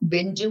 I've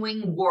been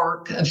doing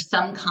work of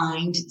some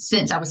kind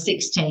since I was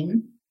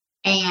 16.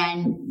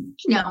 And,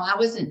 I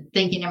wasn't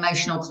thinking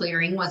emotional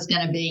clearing was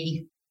going to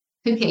be,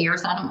 who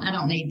cares? I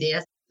don't need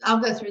this. I'll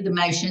go through the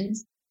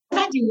motions.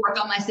 I do work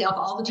on myself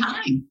all the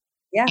time.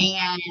 Yeah.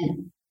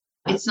 And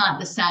it's not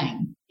the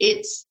same.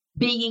 It's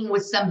being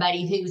with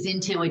somebody who's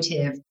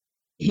intuitive,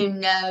 who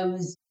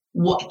knows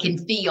what can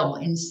feel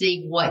and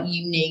see what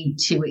you need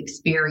to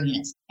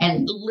experience.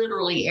 And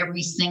literally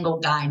every single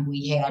guide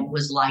we had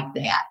was like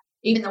that.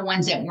 Even the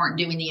ones that weren't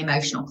doing the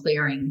emotional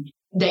clearing,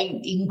 they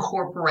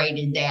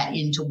incorporated that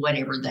into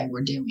whatever they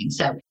were doing.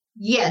 So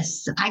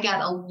yes, I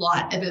got a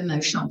lot of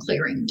emotional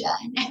clearing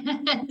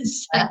done.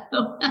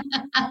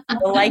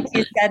 Like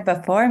you said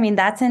before, I mean,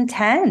 that's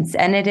intense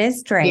and it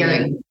is draining.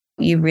 Very.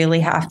 You really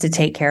have to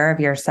take care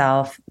of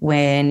yourself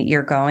when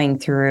you're going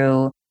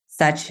through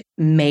such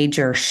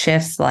major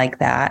shifts like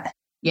that.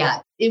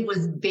 Yeah, it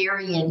was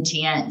very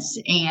intense.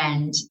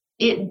 And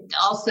it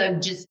also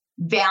just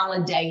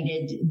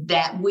validated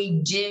that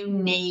we do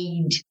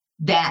need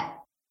that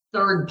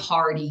third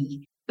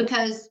party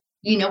because,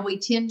 we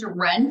tend to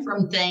run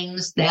from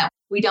things that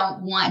we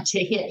don't want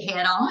to hit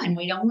head on.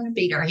 We don't want to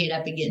beat our head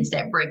up against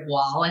that brick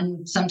wall.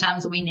 And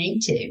sometimes we need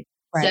to.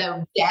 Right.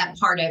 So that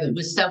part of it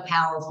was so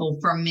powerful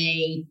for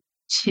me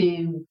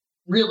to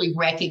really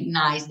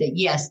recognize that,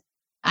 yes,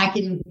 I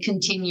can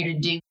continue to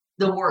do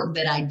the work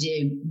that I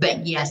do,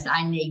 but yes,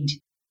 I need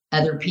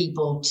other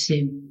people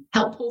to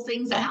help pull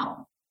things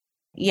out.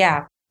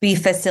 Yeah. Be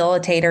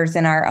facilitators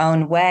in our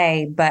own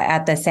way, but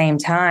at the same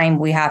time,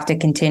 we have to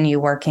continue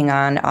working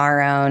on our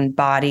own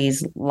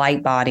bodies,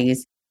 light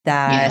bodies,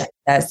 that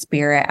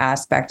spirit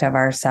aspect of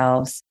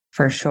ourselves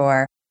for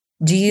sure.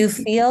 Do you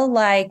feel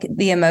like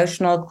the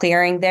emotional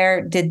clearing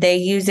there, did they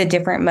use a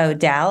different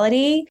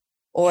modality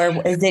or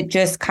is it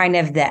just kind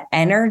of the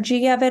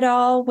energy of it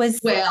all?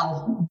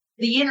 Well,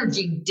 the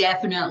energy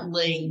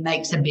definitely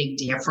makes a big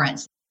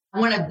difference.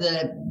 One of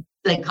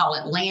they call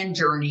it land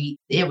journey.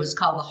 It was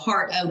called the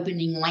heart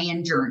opening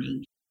land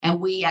journey. And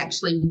we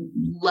actually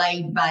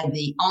laid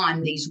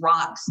on these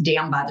rocks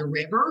down by the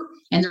river,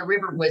 and the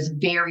river was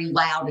very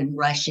loud and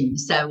rushing.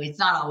 So it's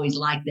not always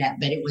like that,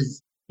 but it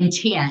was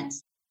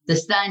intense. The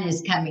sun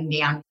is coming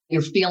down.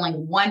 You're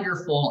feeling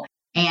wonderful.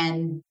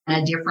 And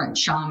a different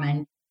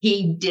shaman,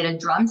 he did a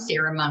drum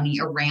ceremony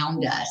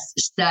around us.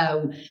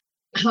 So,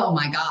 oh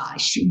my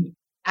gosh,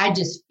 I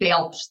just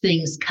felt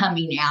things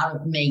coming out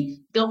of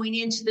me, going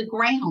into the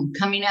ground,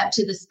 coming up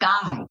to the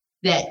sky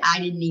that I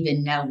didn't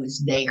even know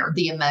was there.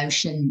 The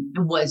emotion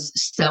was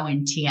so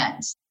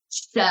intense.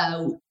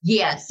 So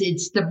yes,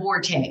 it's the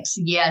vortex.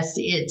 Yes,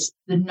 it's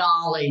the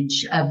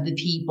knowledge of the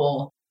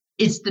people.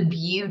 It's the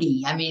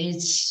beauty. I mean,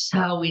 it's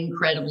so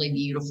incredibly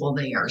beautiful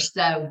there.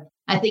 So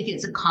I think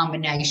it's a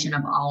combination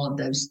of all of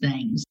those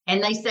things.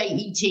 And they say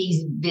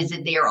ETs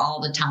visit there all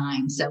the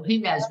time. So who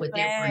knows what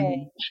they're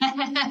bringing.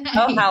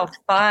 Oh, how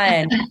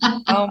fun.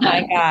 Oh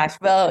my gosh.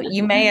 Well,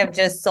 you may have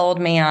just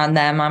sold me on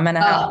them. I'm going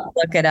to have to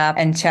look it up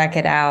and check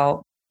it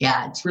out.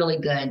 Yeah, it's really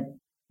good.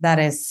 That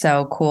is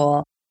so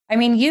cool. I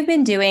mean, you've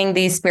been doing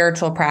these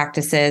spiritual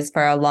practices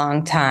for a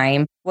long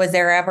time. Was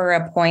there ever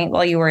a point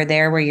while you were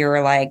there where you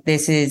were like,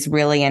 this is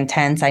really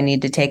intense, I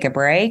need to take a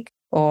break?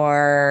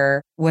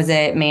 Or was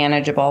it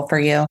manageable for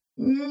you?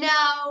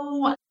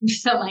 No.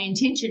 So my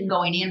intention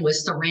going in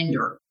was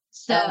surrender.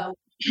 So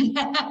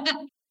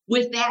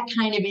with that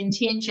kind of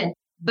intention,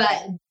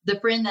 but the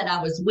friend that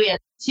I was with,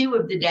 2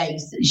 of the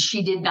days,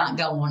 she did not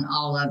go on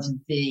all of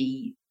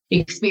the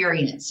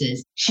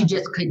experiences. She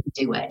just couldn't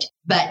do it.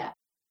 But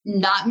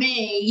not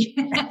me.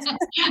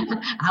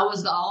 I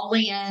was all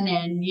in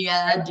and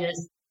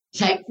just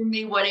take from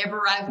me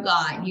whatever I've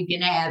got. You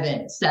can have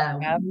it. So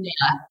yeah.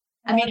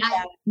 I mean,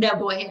 no,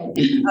 go ahead.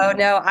 Oh,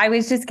 no, I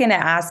was just going to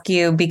ask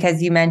you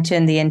because you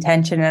mentioned the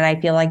intention, and I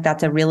feel like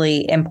that's a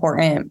really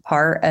important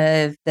part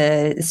of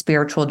the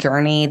spiritual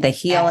journey, the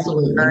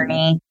healing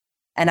journey.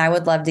 And I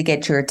would love to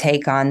get your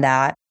take on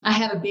that. I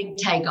have a big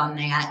take on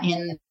that.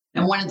 And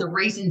one of the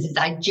reasons is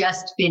I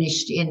just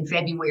finished in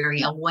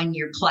February a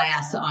 1-year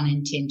class on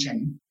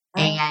intention.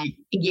 And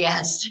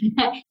yes,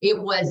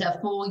 it was a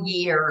full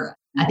year.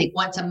 I think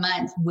once a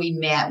month we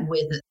met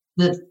with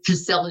the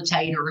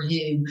facilitator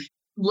who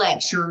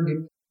lectured,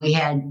 and we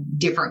had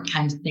different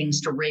kinds of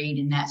things to read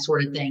and that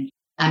sort of thing.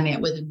 I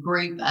met with a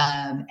group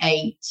of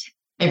 8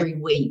 every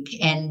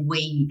week, and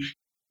we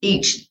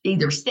each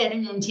either set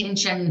an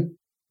intention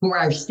for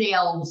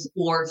ourselves,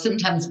 or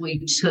sometimes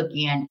we took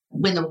in,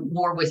 when the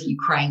war with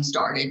Ukraine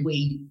started,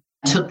 we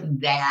took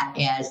that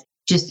as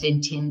just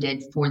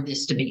intended for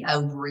this to be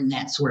over and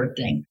that sort of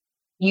thing.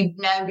 You've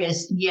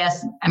noticed,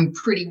 yes, I'm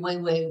pretty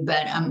woo-woo,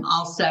 but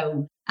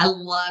I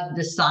love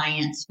the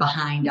science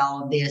behind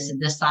all of this.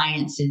 And the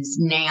science is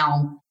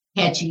now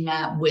catching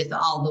up with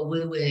all the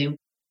woo-woo.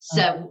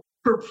 So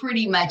for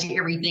pretty much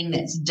everything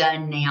that's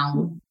done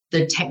now,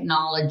 the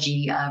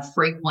technology of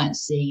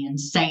frequency and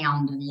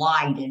sound and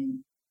light and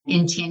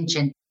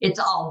intention, it's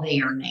all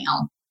there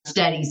now.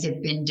 Studies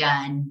have been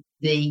done.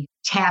 The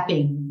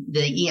tapping,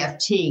 the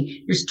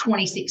EFT, there's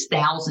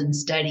 26,000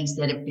 studies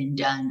that have been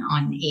done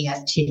on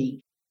EFT.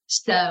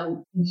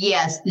 So,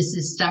 yes, this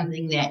is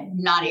something that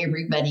not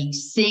everybody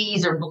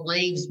sees or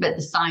believes, but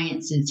the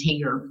science is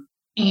here.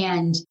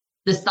 And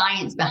the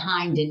science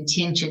behind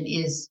intention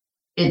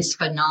it's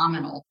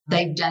phenomenal.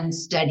 They've done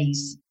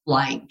studies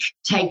like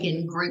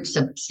taking groups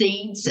of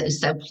seeds,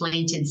 so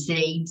planted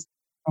seeds.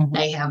 Mm-hmm.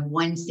 They have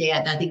one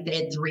set, I think they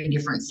had 3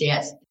 different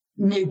sets,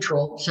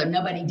 neutral, so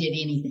nobody did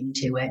anything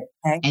to it.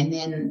 Okay. And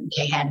then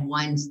they had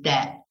ones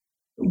that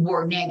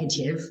were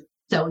negative.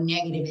 So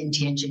negative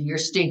intention, you're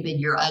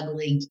stupid, you're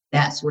ugly,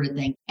 that sort of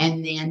thing.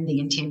 And then the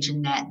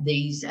intention that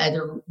these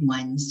other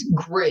ones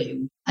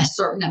grew a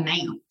certain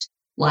amount,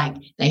 like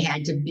they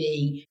had to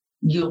be,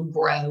 you'll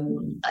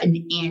grow an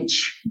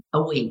inch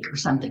a week or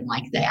something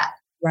like that.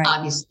 Right.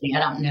 Obviously, I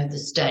don't know the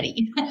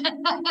study.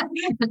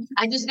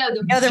 I just know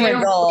the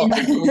result.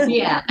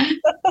 Yeah.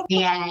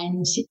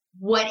 And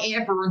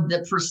whatever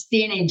the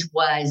percentage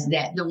was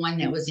that the one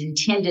that was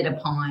intended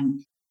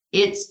upon,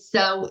 it's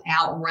so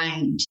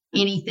outranked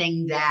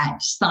anything that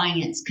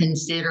science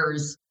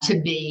considers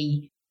to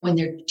be when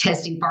they're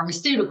testing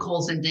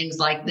pharmaceuticals and things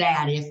like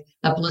that. If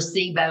a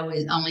placebo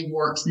only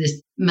works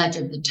this much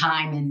of the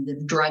time and the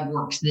drug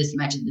works this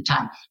much of the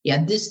time.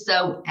 Yeah, this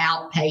so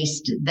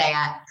outpaced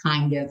that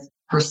kind of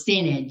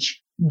percentage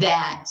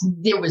that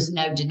there was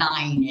no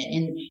denying it.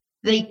 And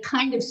they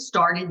kind of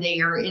started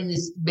there, and this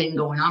has been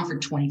going on for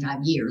 25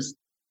 years.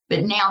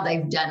 But now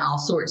they've done all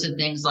sorts of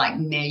things like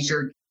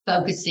measured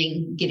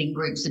focusing, getting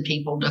groups of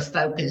people to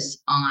focus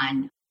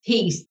on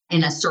peace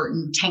in a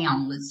certain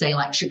town, let's say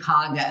like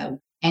Chicago,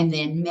 and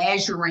then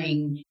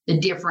measuring the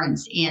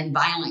difference in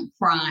violent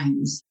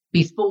crimes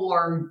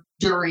before,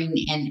 during,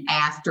 and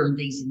after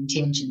these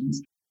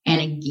intentions.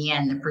 And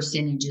again, the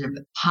percentage of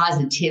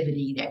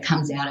positivity that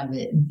comes out of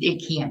it,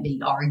 it can't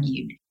be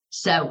argued.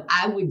 So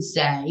I would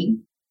say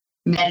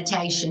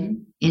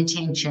meditation,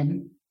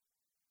 intention,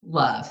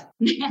 love.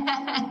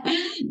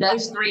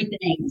 Those 3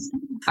 things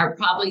are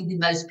probably the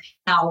most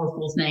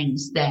powerful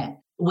things that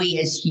we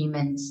as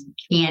humans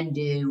can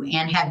do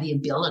and have the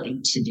ability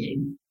to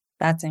do.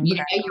 That's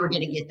incredible. You know you were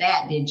going to get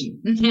that, did you?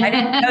 I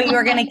didn't know you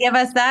were going to give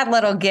us that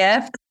little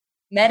gift.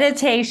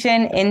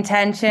 Meditation,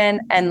 intention,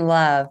 and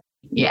love.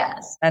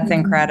 Yes. That's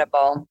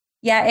incredible.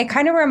 Yeah, it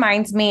kind of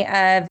reminds me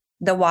of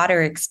the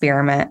water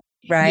experiment,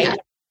 right? Yeah,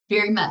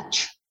 very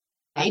much.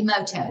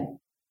 Emoto.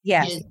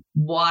 Yes. Is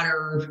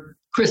water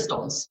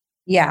crystals.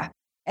 Yeah.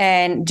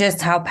 And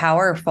just how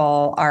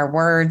powerful our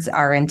words,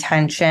 our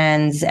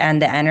intentions,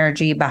 and the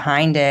energy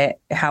behind it,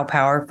 how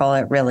powerful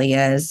it really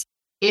is.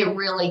 It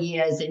really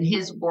is. And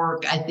his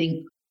work, I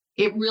think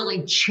it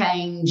really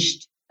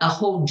changed a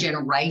whole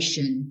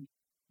generation,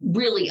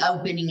 really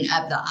opening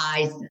up the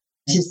eyes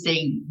to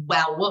see,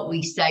 wow, what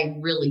we say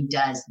really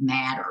does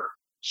matter.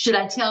 Should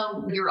I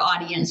tell your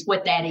audience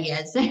what that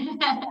is?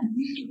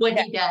 What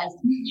he does?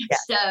 Yeah.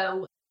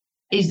 So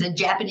he's a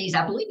Japanese,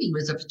 I believe he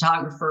was a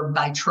photographer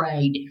by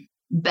trade,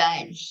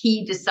 but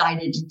he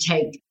decided to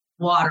take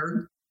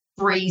water,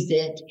 freeze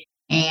it,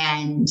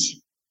 and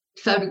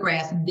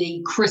photograph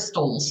the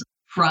crystals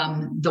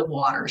from the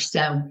water.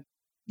 So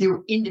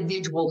the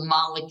individual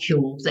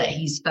molecules that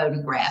he's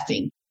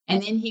photographing.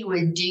 And then he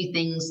would do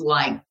things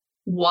like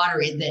water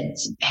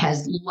that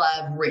has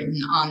love written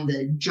on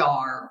the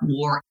jar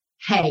or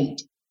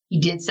hate. He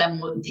did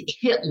some with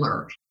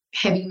Hitler,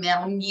 heavy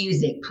metal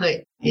music,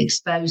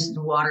 exposed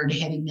the water to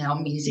heavy metal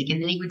music.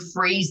 And then he would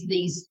freeze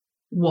these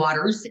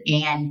waters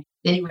and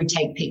then he would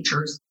take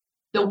pictures.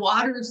 The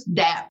waters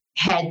that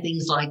had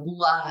things like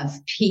love,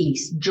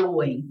 peace,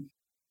 joy,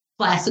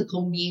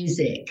 classical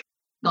music,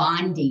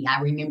 Gandhi,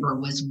 I remember,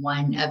 was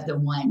one of the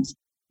ones.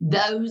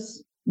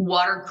 Those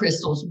water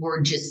crystals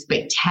were just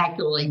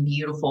spectacularly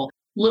beautiful,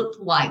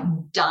 looked like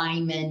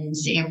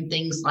diamonds and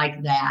things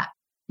like that.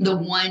 The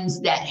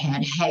ones that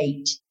had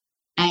hate,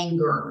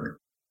 anger,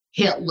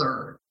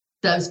 Hitler,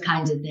 those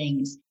kinds of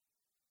things.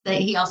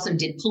 He also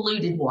did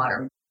polluted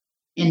water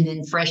and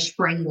then fresh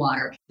spring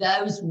water.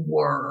 Those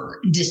were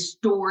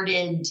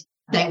distorted.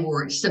 They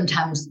were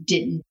sometimes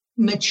didn't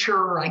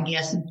mature, I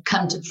guess,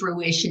 come to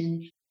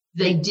fruition.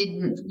 They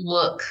didn't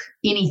look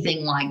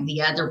anything like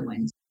the other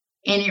ones.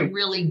 And it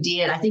really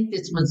did. I think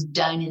this was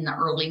done in the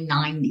early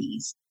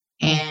 90s.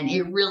 And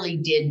it really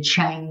did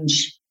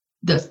change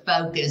the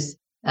focus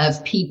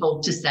of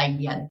people to say,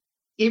 yeah,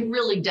 it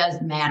really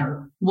does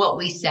matter what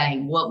we say,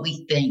 what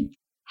we think,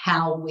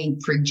 how we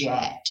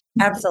project.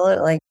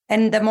 Absolutely.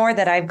 And the more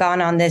that I've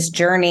gone on this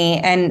journey,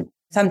 and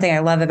something I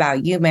love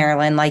about you,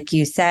 Marilynn, like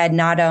you said,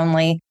 not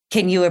only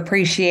can you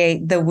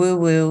appreciate the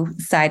woo-woo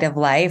side of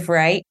life,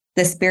 right?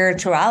 The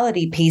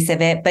spirituality piece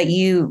of it, but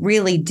you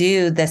really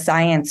do the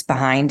science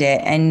behind it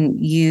and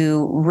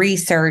you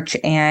research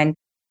and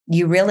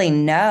you really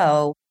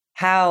know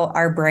how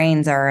our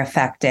brains are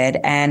affected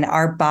and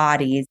our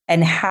bodies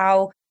and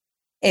how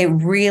it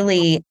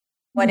really,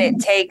 what it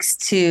takes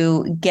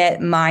to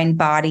get mind,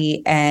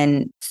 body,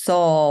 and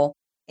soul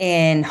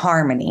in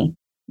harmony.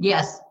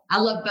 Yes, I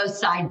love both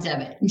sides of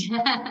it.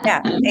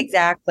 Yeah,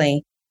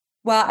 exactly.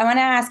 Well, I want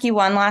to ask you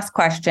one last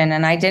question,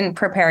 and I didn't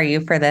prepare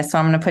you for this, so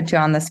I'm going to put you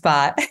on the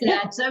spot.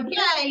 That's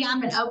okay.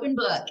 I'm an open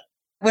book.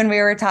 When we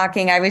were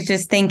talking, I was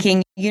just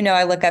thinking,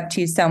 I look up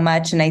to you so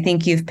much. And I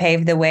think you've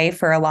paved the way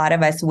for a lot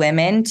of us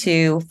women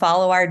to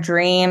follow our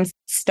dreams,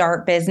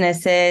 start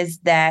businesses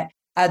that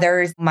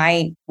others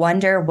might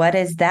wonder, what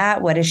is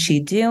that? What is she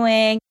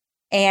doing?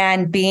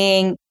 And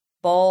being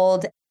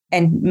bold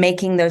and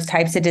making those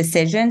types of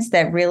decisions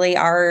that really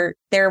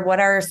they're what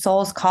our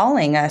soul's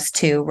calling us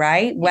to,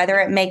 right? Whether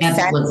it makes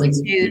Absolutely.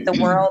 sense to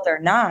the world or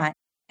not.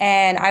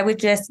 And I would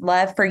just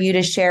love for you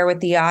to share with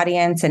the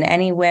audience and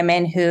any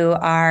women who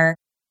are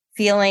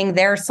feeling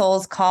their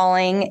soul's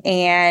calling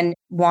and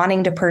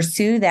wanting to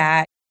pursue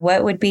that,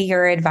 what would be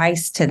your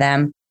advice to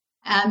them?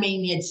 I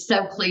mean, it's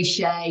so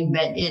cliche,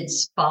 but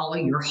it's follow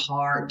your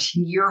heart.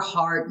 Your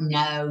heart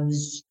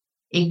knows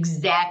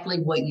exactly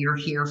what you're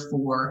here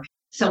for.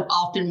 So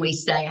often we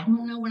say, I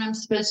don't know what I'm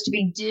supposed to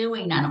be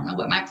doing. I don't know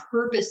what my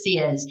purpose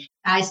is.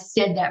 I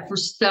said that for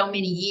so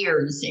many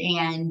years,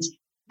 and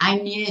I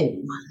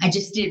knew I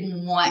just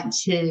didn't want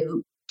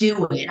to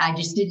do it. I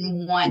just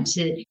didn't want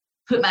to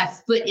put my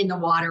foot in the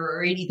water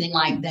or anything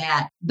like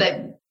that.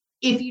 But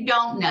if you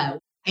don't know,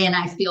 and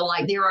I feel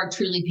like there are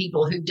truly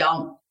people who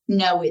don't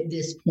know at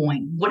this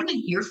point, what am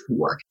I here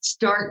for?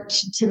 Start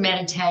to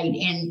meditate,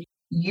 and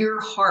your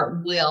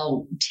heart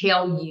will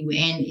tell you,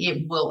 and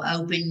it will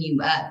open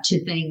you up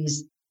to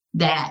things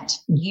that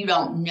you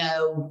don't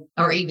know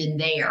are even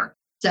there.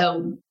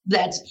 So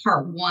that's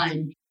part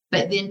one.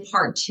 But then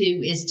part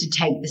two is to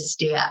take the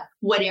step,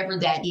 whatever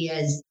that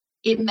is.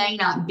 It may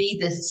not be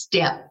the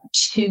step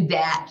to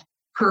that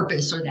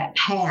purpose or that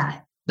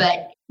path,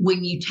 but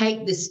when you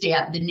take the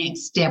step, the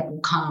next step will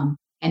come,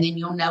 and then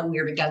you'll know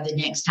where to go the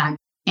next time.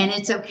 And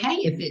it's okay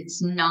if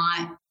it's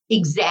not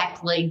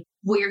exactly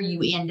where you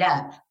end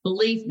up.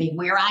 Believe me,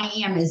 where I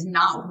am is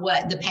not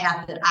what the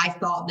path that I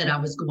thought that I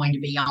was going to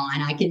be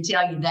on. I can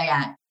tell you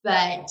that.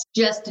 But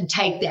just to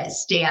take that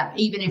step,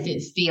 even if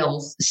it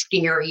feels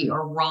scary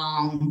or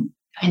wrong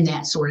and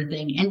that sort of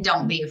thing, and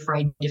don't be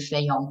afraid to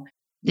fail.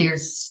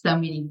 There's so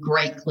many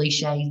great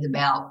cliches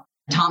about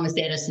Thomas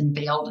Edison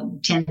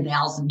failed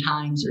 10,000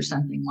 times or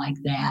something like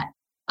that.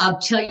 I'll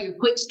tell you a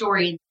quick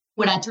story.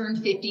 When I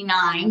turned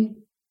 59,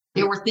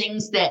 there were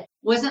things that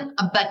wasn't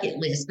a bucket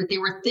list, but there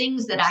were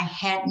things that I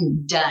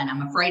hadn't done.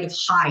 I'm afraid of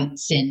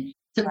heights and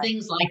some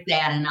things like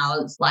that. And I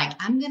was like,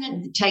 I'm going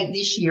to take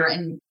this year,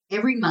 and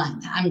every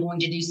month I'm going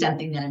to do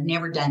something that I've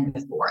never done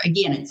before.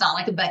 Again, it's not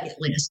like a bucket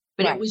list,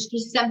 but It was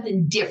just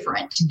something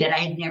different that I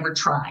had never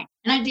tried.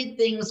 And I did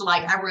things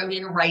like I rode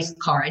in a race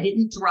car. I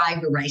didn't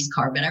drive a race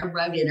car, but I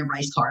rode in a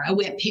race car. I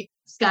went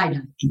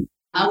skydiving.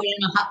 I went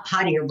in a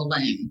hot air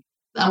balloon.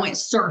 I went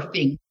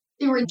surfing.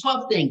 There were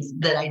 12 things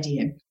that I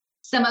did.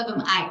 Some of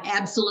them I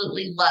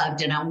absolutely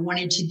loved and I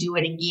wanted to do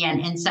it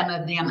again. And some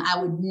of them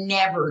I would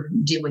never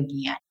do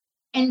again.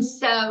 And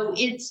so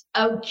it's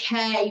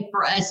okay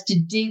for us to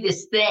do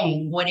this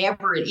thing,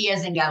 whatever it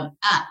is, and go,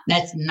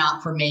 that's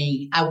not for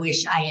me. I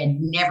wish I had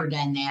never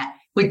done that,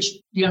 which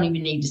you don't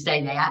even need to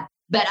say that,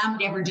 but I'll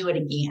never do it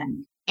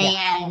again.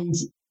 Yeah. And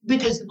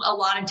because a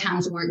lot of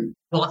times if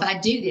I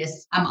do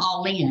this, I'm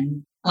all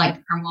in. Like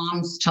our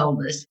moms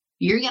told us,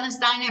 you're going to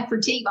sign up for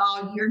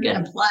T-ball, you're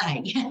going to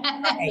play.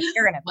 Right,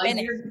 you're going to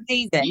finish the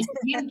season.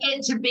 You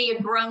get to be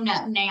a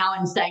grown-up now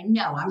and say,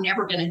 no, I'm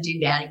never going to do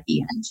that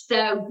again.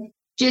 So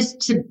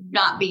just to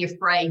not be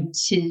afraid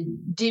to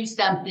do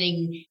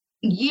something.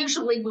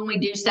 Usually when we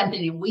do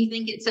something and we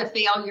think it's a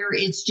failure,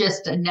 it's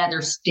just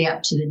another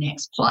step to the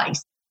next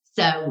place.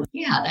 So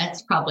yeah,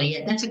 that's probably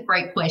it. That's a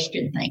great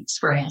question. Thanks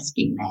for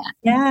asking that.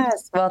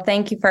 Yes. Well,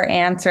 thank you for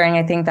answering.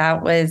 I think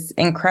that was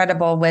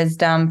incredible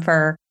wisdom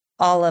for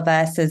all of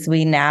us as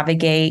we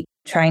navigate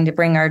trying to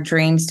bring our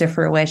dreams to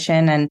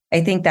fruition. And I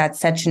think that's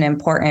such an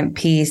important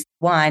piece.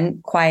 One,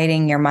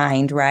 quieting your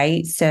mind,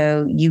 right?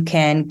 So you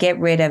can get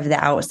rid of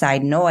the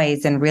outside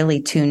noise and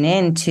really tune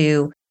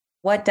into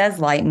what does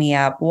light me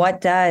up?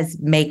 What does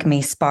make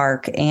me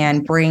spark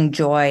and bring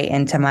joy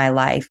into my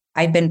life?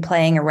 I've been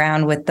playing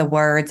around with the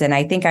words, and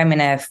I think I'm going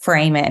to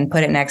frame it and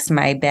put it next to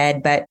my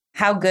bed, but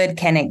how good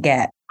can it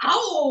get?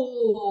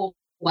 Oh,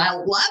 I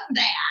love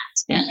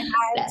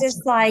that.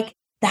 Just like,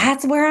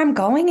 that's where I'm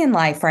going in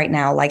life right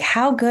now. Like,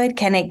 how good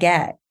can it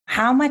get?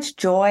 How much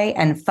joy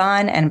and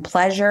fun and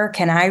pleasure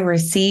can I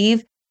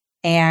receive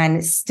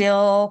and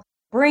still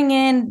bring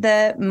in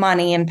the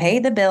money and pay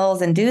the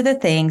bills and do the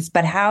things,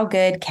 but how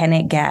good can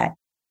it get?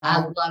 I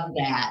love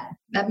that.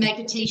 But make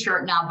a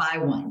t-shirt and I'll buy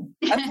one.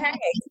 Okay.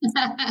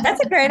 That's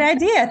a great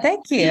idea.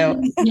 Thank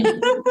you.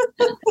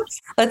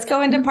 Let's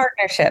go into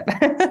partnership.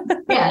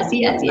 Yes.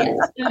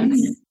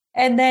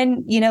 And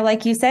then,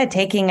 like you said,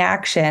 taking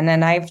action.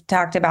 And I've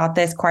talked about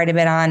this quite a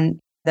bit on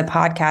the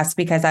podcast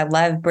because I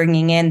love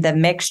bringing in the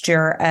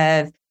mixture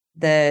of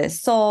the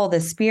soul,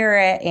 the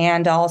spirit,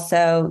 and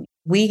also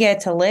we get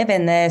to live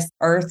in this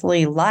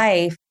earthly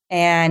life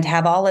and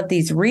have all of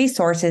these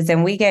resources,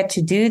 and we get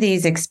to do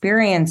these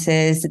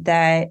experiences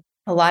that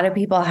a lot of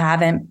people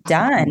haven't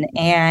done.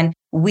 And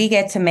we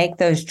get to make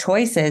those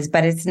choices,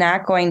 but it's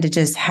not going to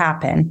just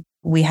happen.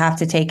 We have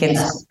to take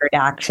inspired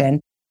action.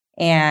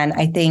 And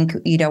I think,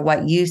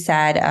 what you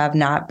said of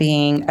not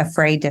being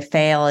afraid to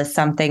fail is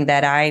something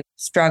that I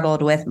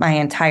struggled with my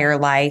entire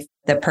life.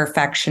 The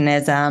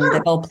perfectionism, the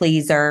people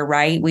pleaser,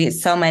 right?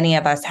 So many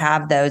of us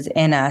have those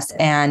in us,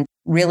 and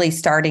really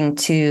starting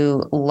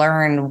to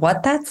learn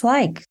what that's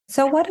like.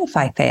 So what if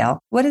I fail?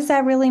 What does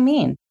that really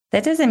mean?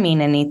 That doesn't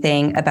mean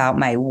anything about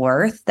my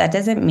worth. That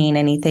doesn't mean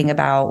anything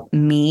about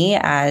me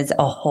as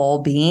a whole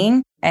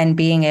being. And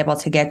being able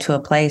to get to a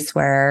place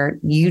where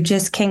you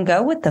just can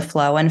go with the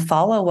flow and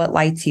follow what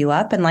lights you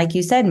up. And like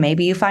you said,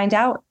 maybe you find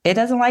out it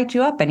doesn't light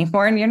you up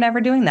anymore and you're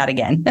never doing that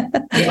again.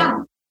 Yeah.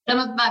 Some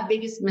of my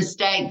biggest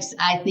mistakes,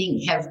 I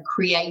think, have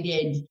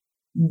created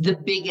the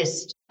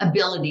biggest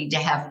ability to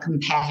have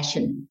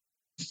compassion.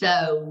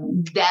 So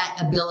that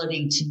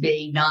ability to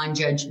be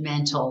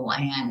non-judgmental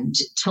and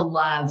to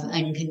love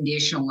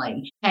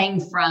unconditionally came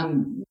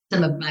from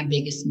some of my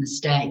biggest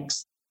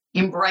mistakes.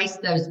 Embrace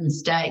those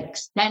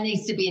mistakes. That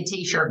needs to be a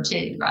t-shirt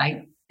too, right?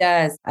 It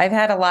does. I've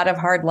had a lot of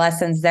hard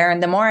lessons there.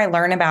 And the more I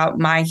learn about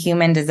my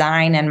human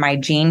design and my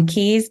gene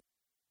keys,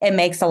 it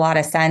makes a lot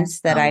of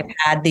sense that I've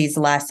had these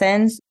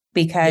lessons,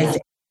 because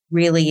it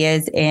really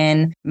is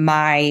in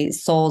my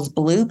soul's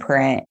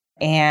blueprint.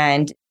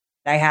 And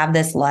I have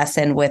this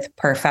lesson with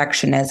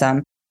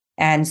perfectionism.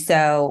 And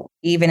so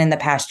even in the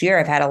past year,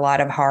 I've had a lot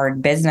of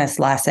hard business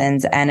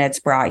lessons, and it's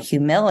brought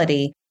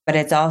humility, but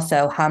it's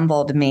also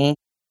humbled me.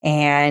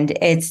 And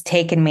it's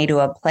taken me to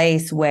a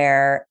place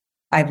where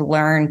I've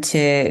learned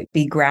to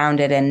be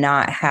grounded and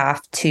not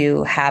have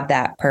to have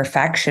that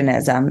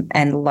perfectionism,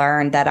 and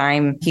learn that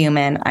I'm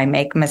human, I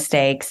make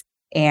mistakes,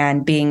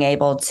 and being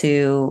able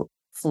to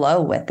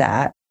flow with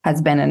that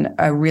has been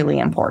a really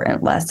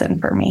important lesson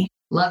for me.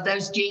 Love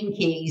those gene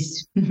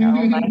keys. Oh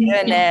my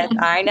goodness,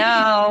 I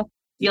know.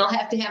 You'll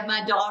have to have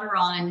my daughter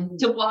on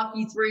to walk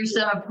you through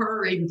some of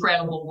her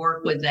incredible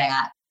work with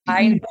that.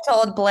 I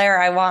told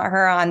Blair I want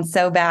her on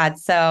so bad.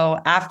 So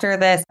after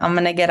this, I'm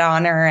going to get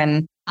on her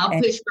and I'll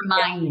push for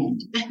mine.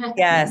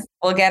 Yes,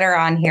 we'll get her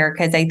on here,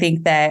 because I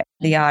think that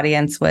the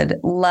audience would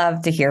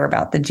love to hear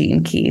about the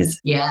gene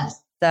keys.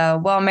 Yes. So,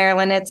 well,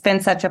 Marilynn, it's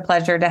been such a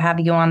pleasure to have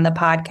you on the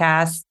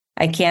podcast.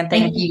 I can't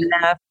thank you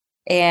enough.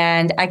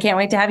 And I can't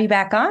wait to have you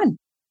back on.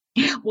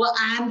 Well,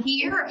 I'm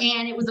here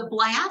and it was a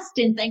blast.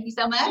 And thank you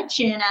so much.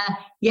 And I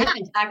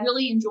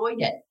really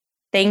enjoyed it.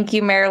 Thank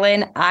you,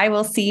 Marilynn. I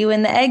will see you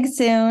in the egg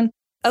soon.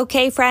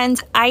 Okay,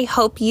 friends, I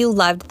hope you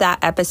loved that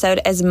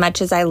episode as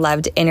much as I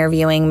loved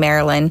interviewing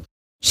Marilynn.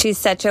 She's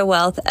such a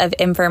wealth of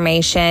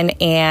information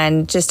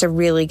and just a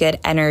really good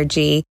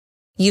energy.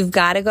 You've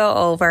got to go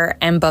over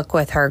and book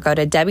with her. Go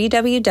to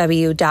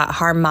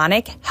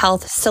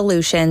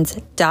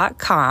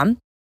www.harmonichealthsolutions.com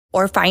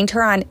or find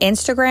her on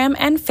Instagram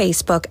and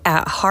Facebook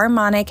at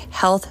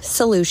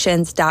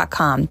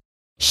harmonichealthsolutions.com.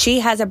 She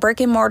has a brick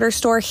and mortar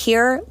store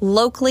here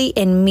locally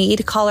in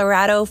Meade,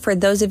 Colorado. For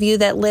those of you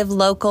that live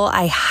local,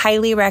 I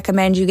highly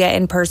recommend you get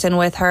in person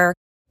with her.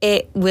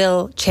 It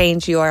will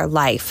change your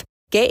life.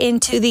 Get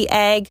into the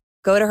egg,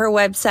 go to her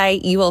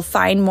website. You will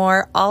find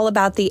more all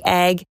about the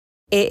egg.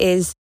 It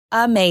is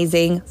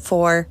amazing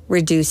for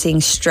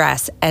reducing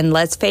stress. And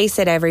let's face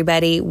it,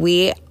 everybody,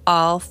 we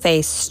all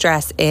face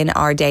stress in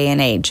our day and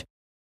age.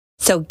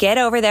 So get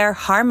over there,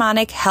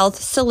 Harmonic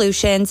Health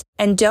Solutions.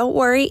 And don't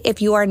worry,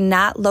 if you are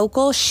not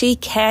local, she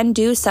can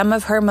do some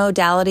of her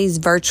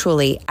modalities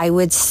virtually. I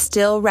would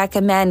still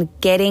recommend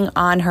getting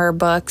on her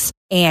books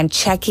and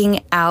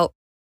checking out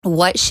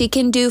what she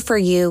can do for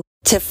you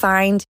to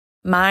find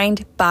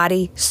mind,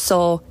 body,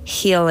 soul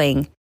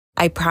healing.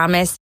 I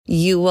promise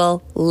you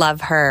will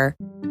love her.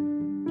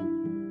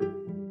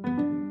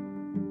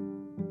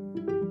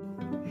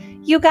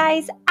 You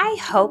guys, I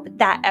hope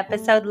that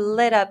episode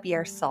lit up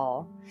your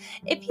soul.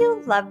 If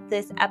you loved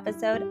this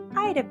episode,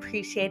 I'd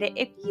appreciate it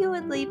if you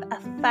would leave a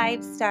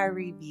 5-star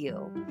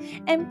review.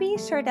 And be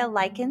sure to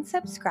like and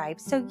subscribe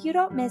so you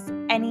don't miss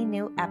any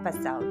new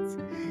episodes.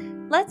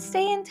 Let's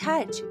stay in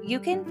touch.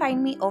 You can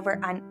find me over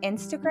on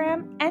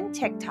Instagram and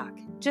TikTok.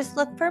 Just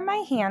look for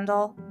my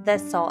handle, The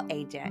Soul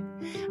Agent.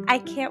 I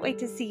can't wait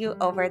to see you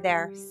over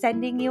there.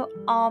 Sending you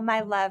all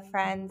my love,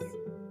 friends.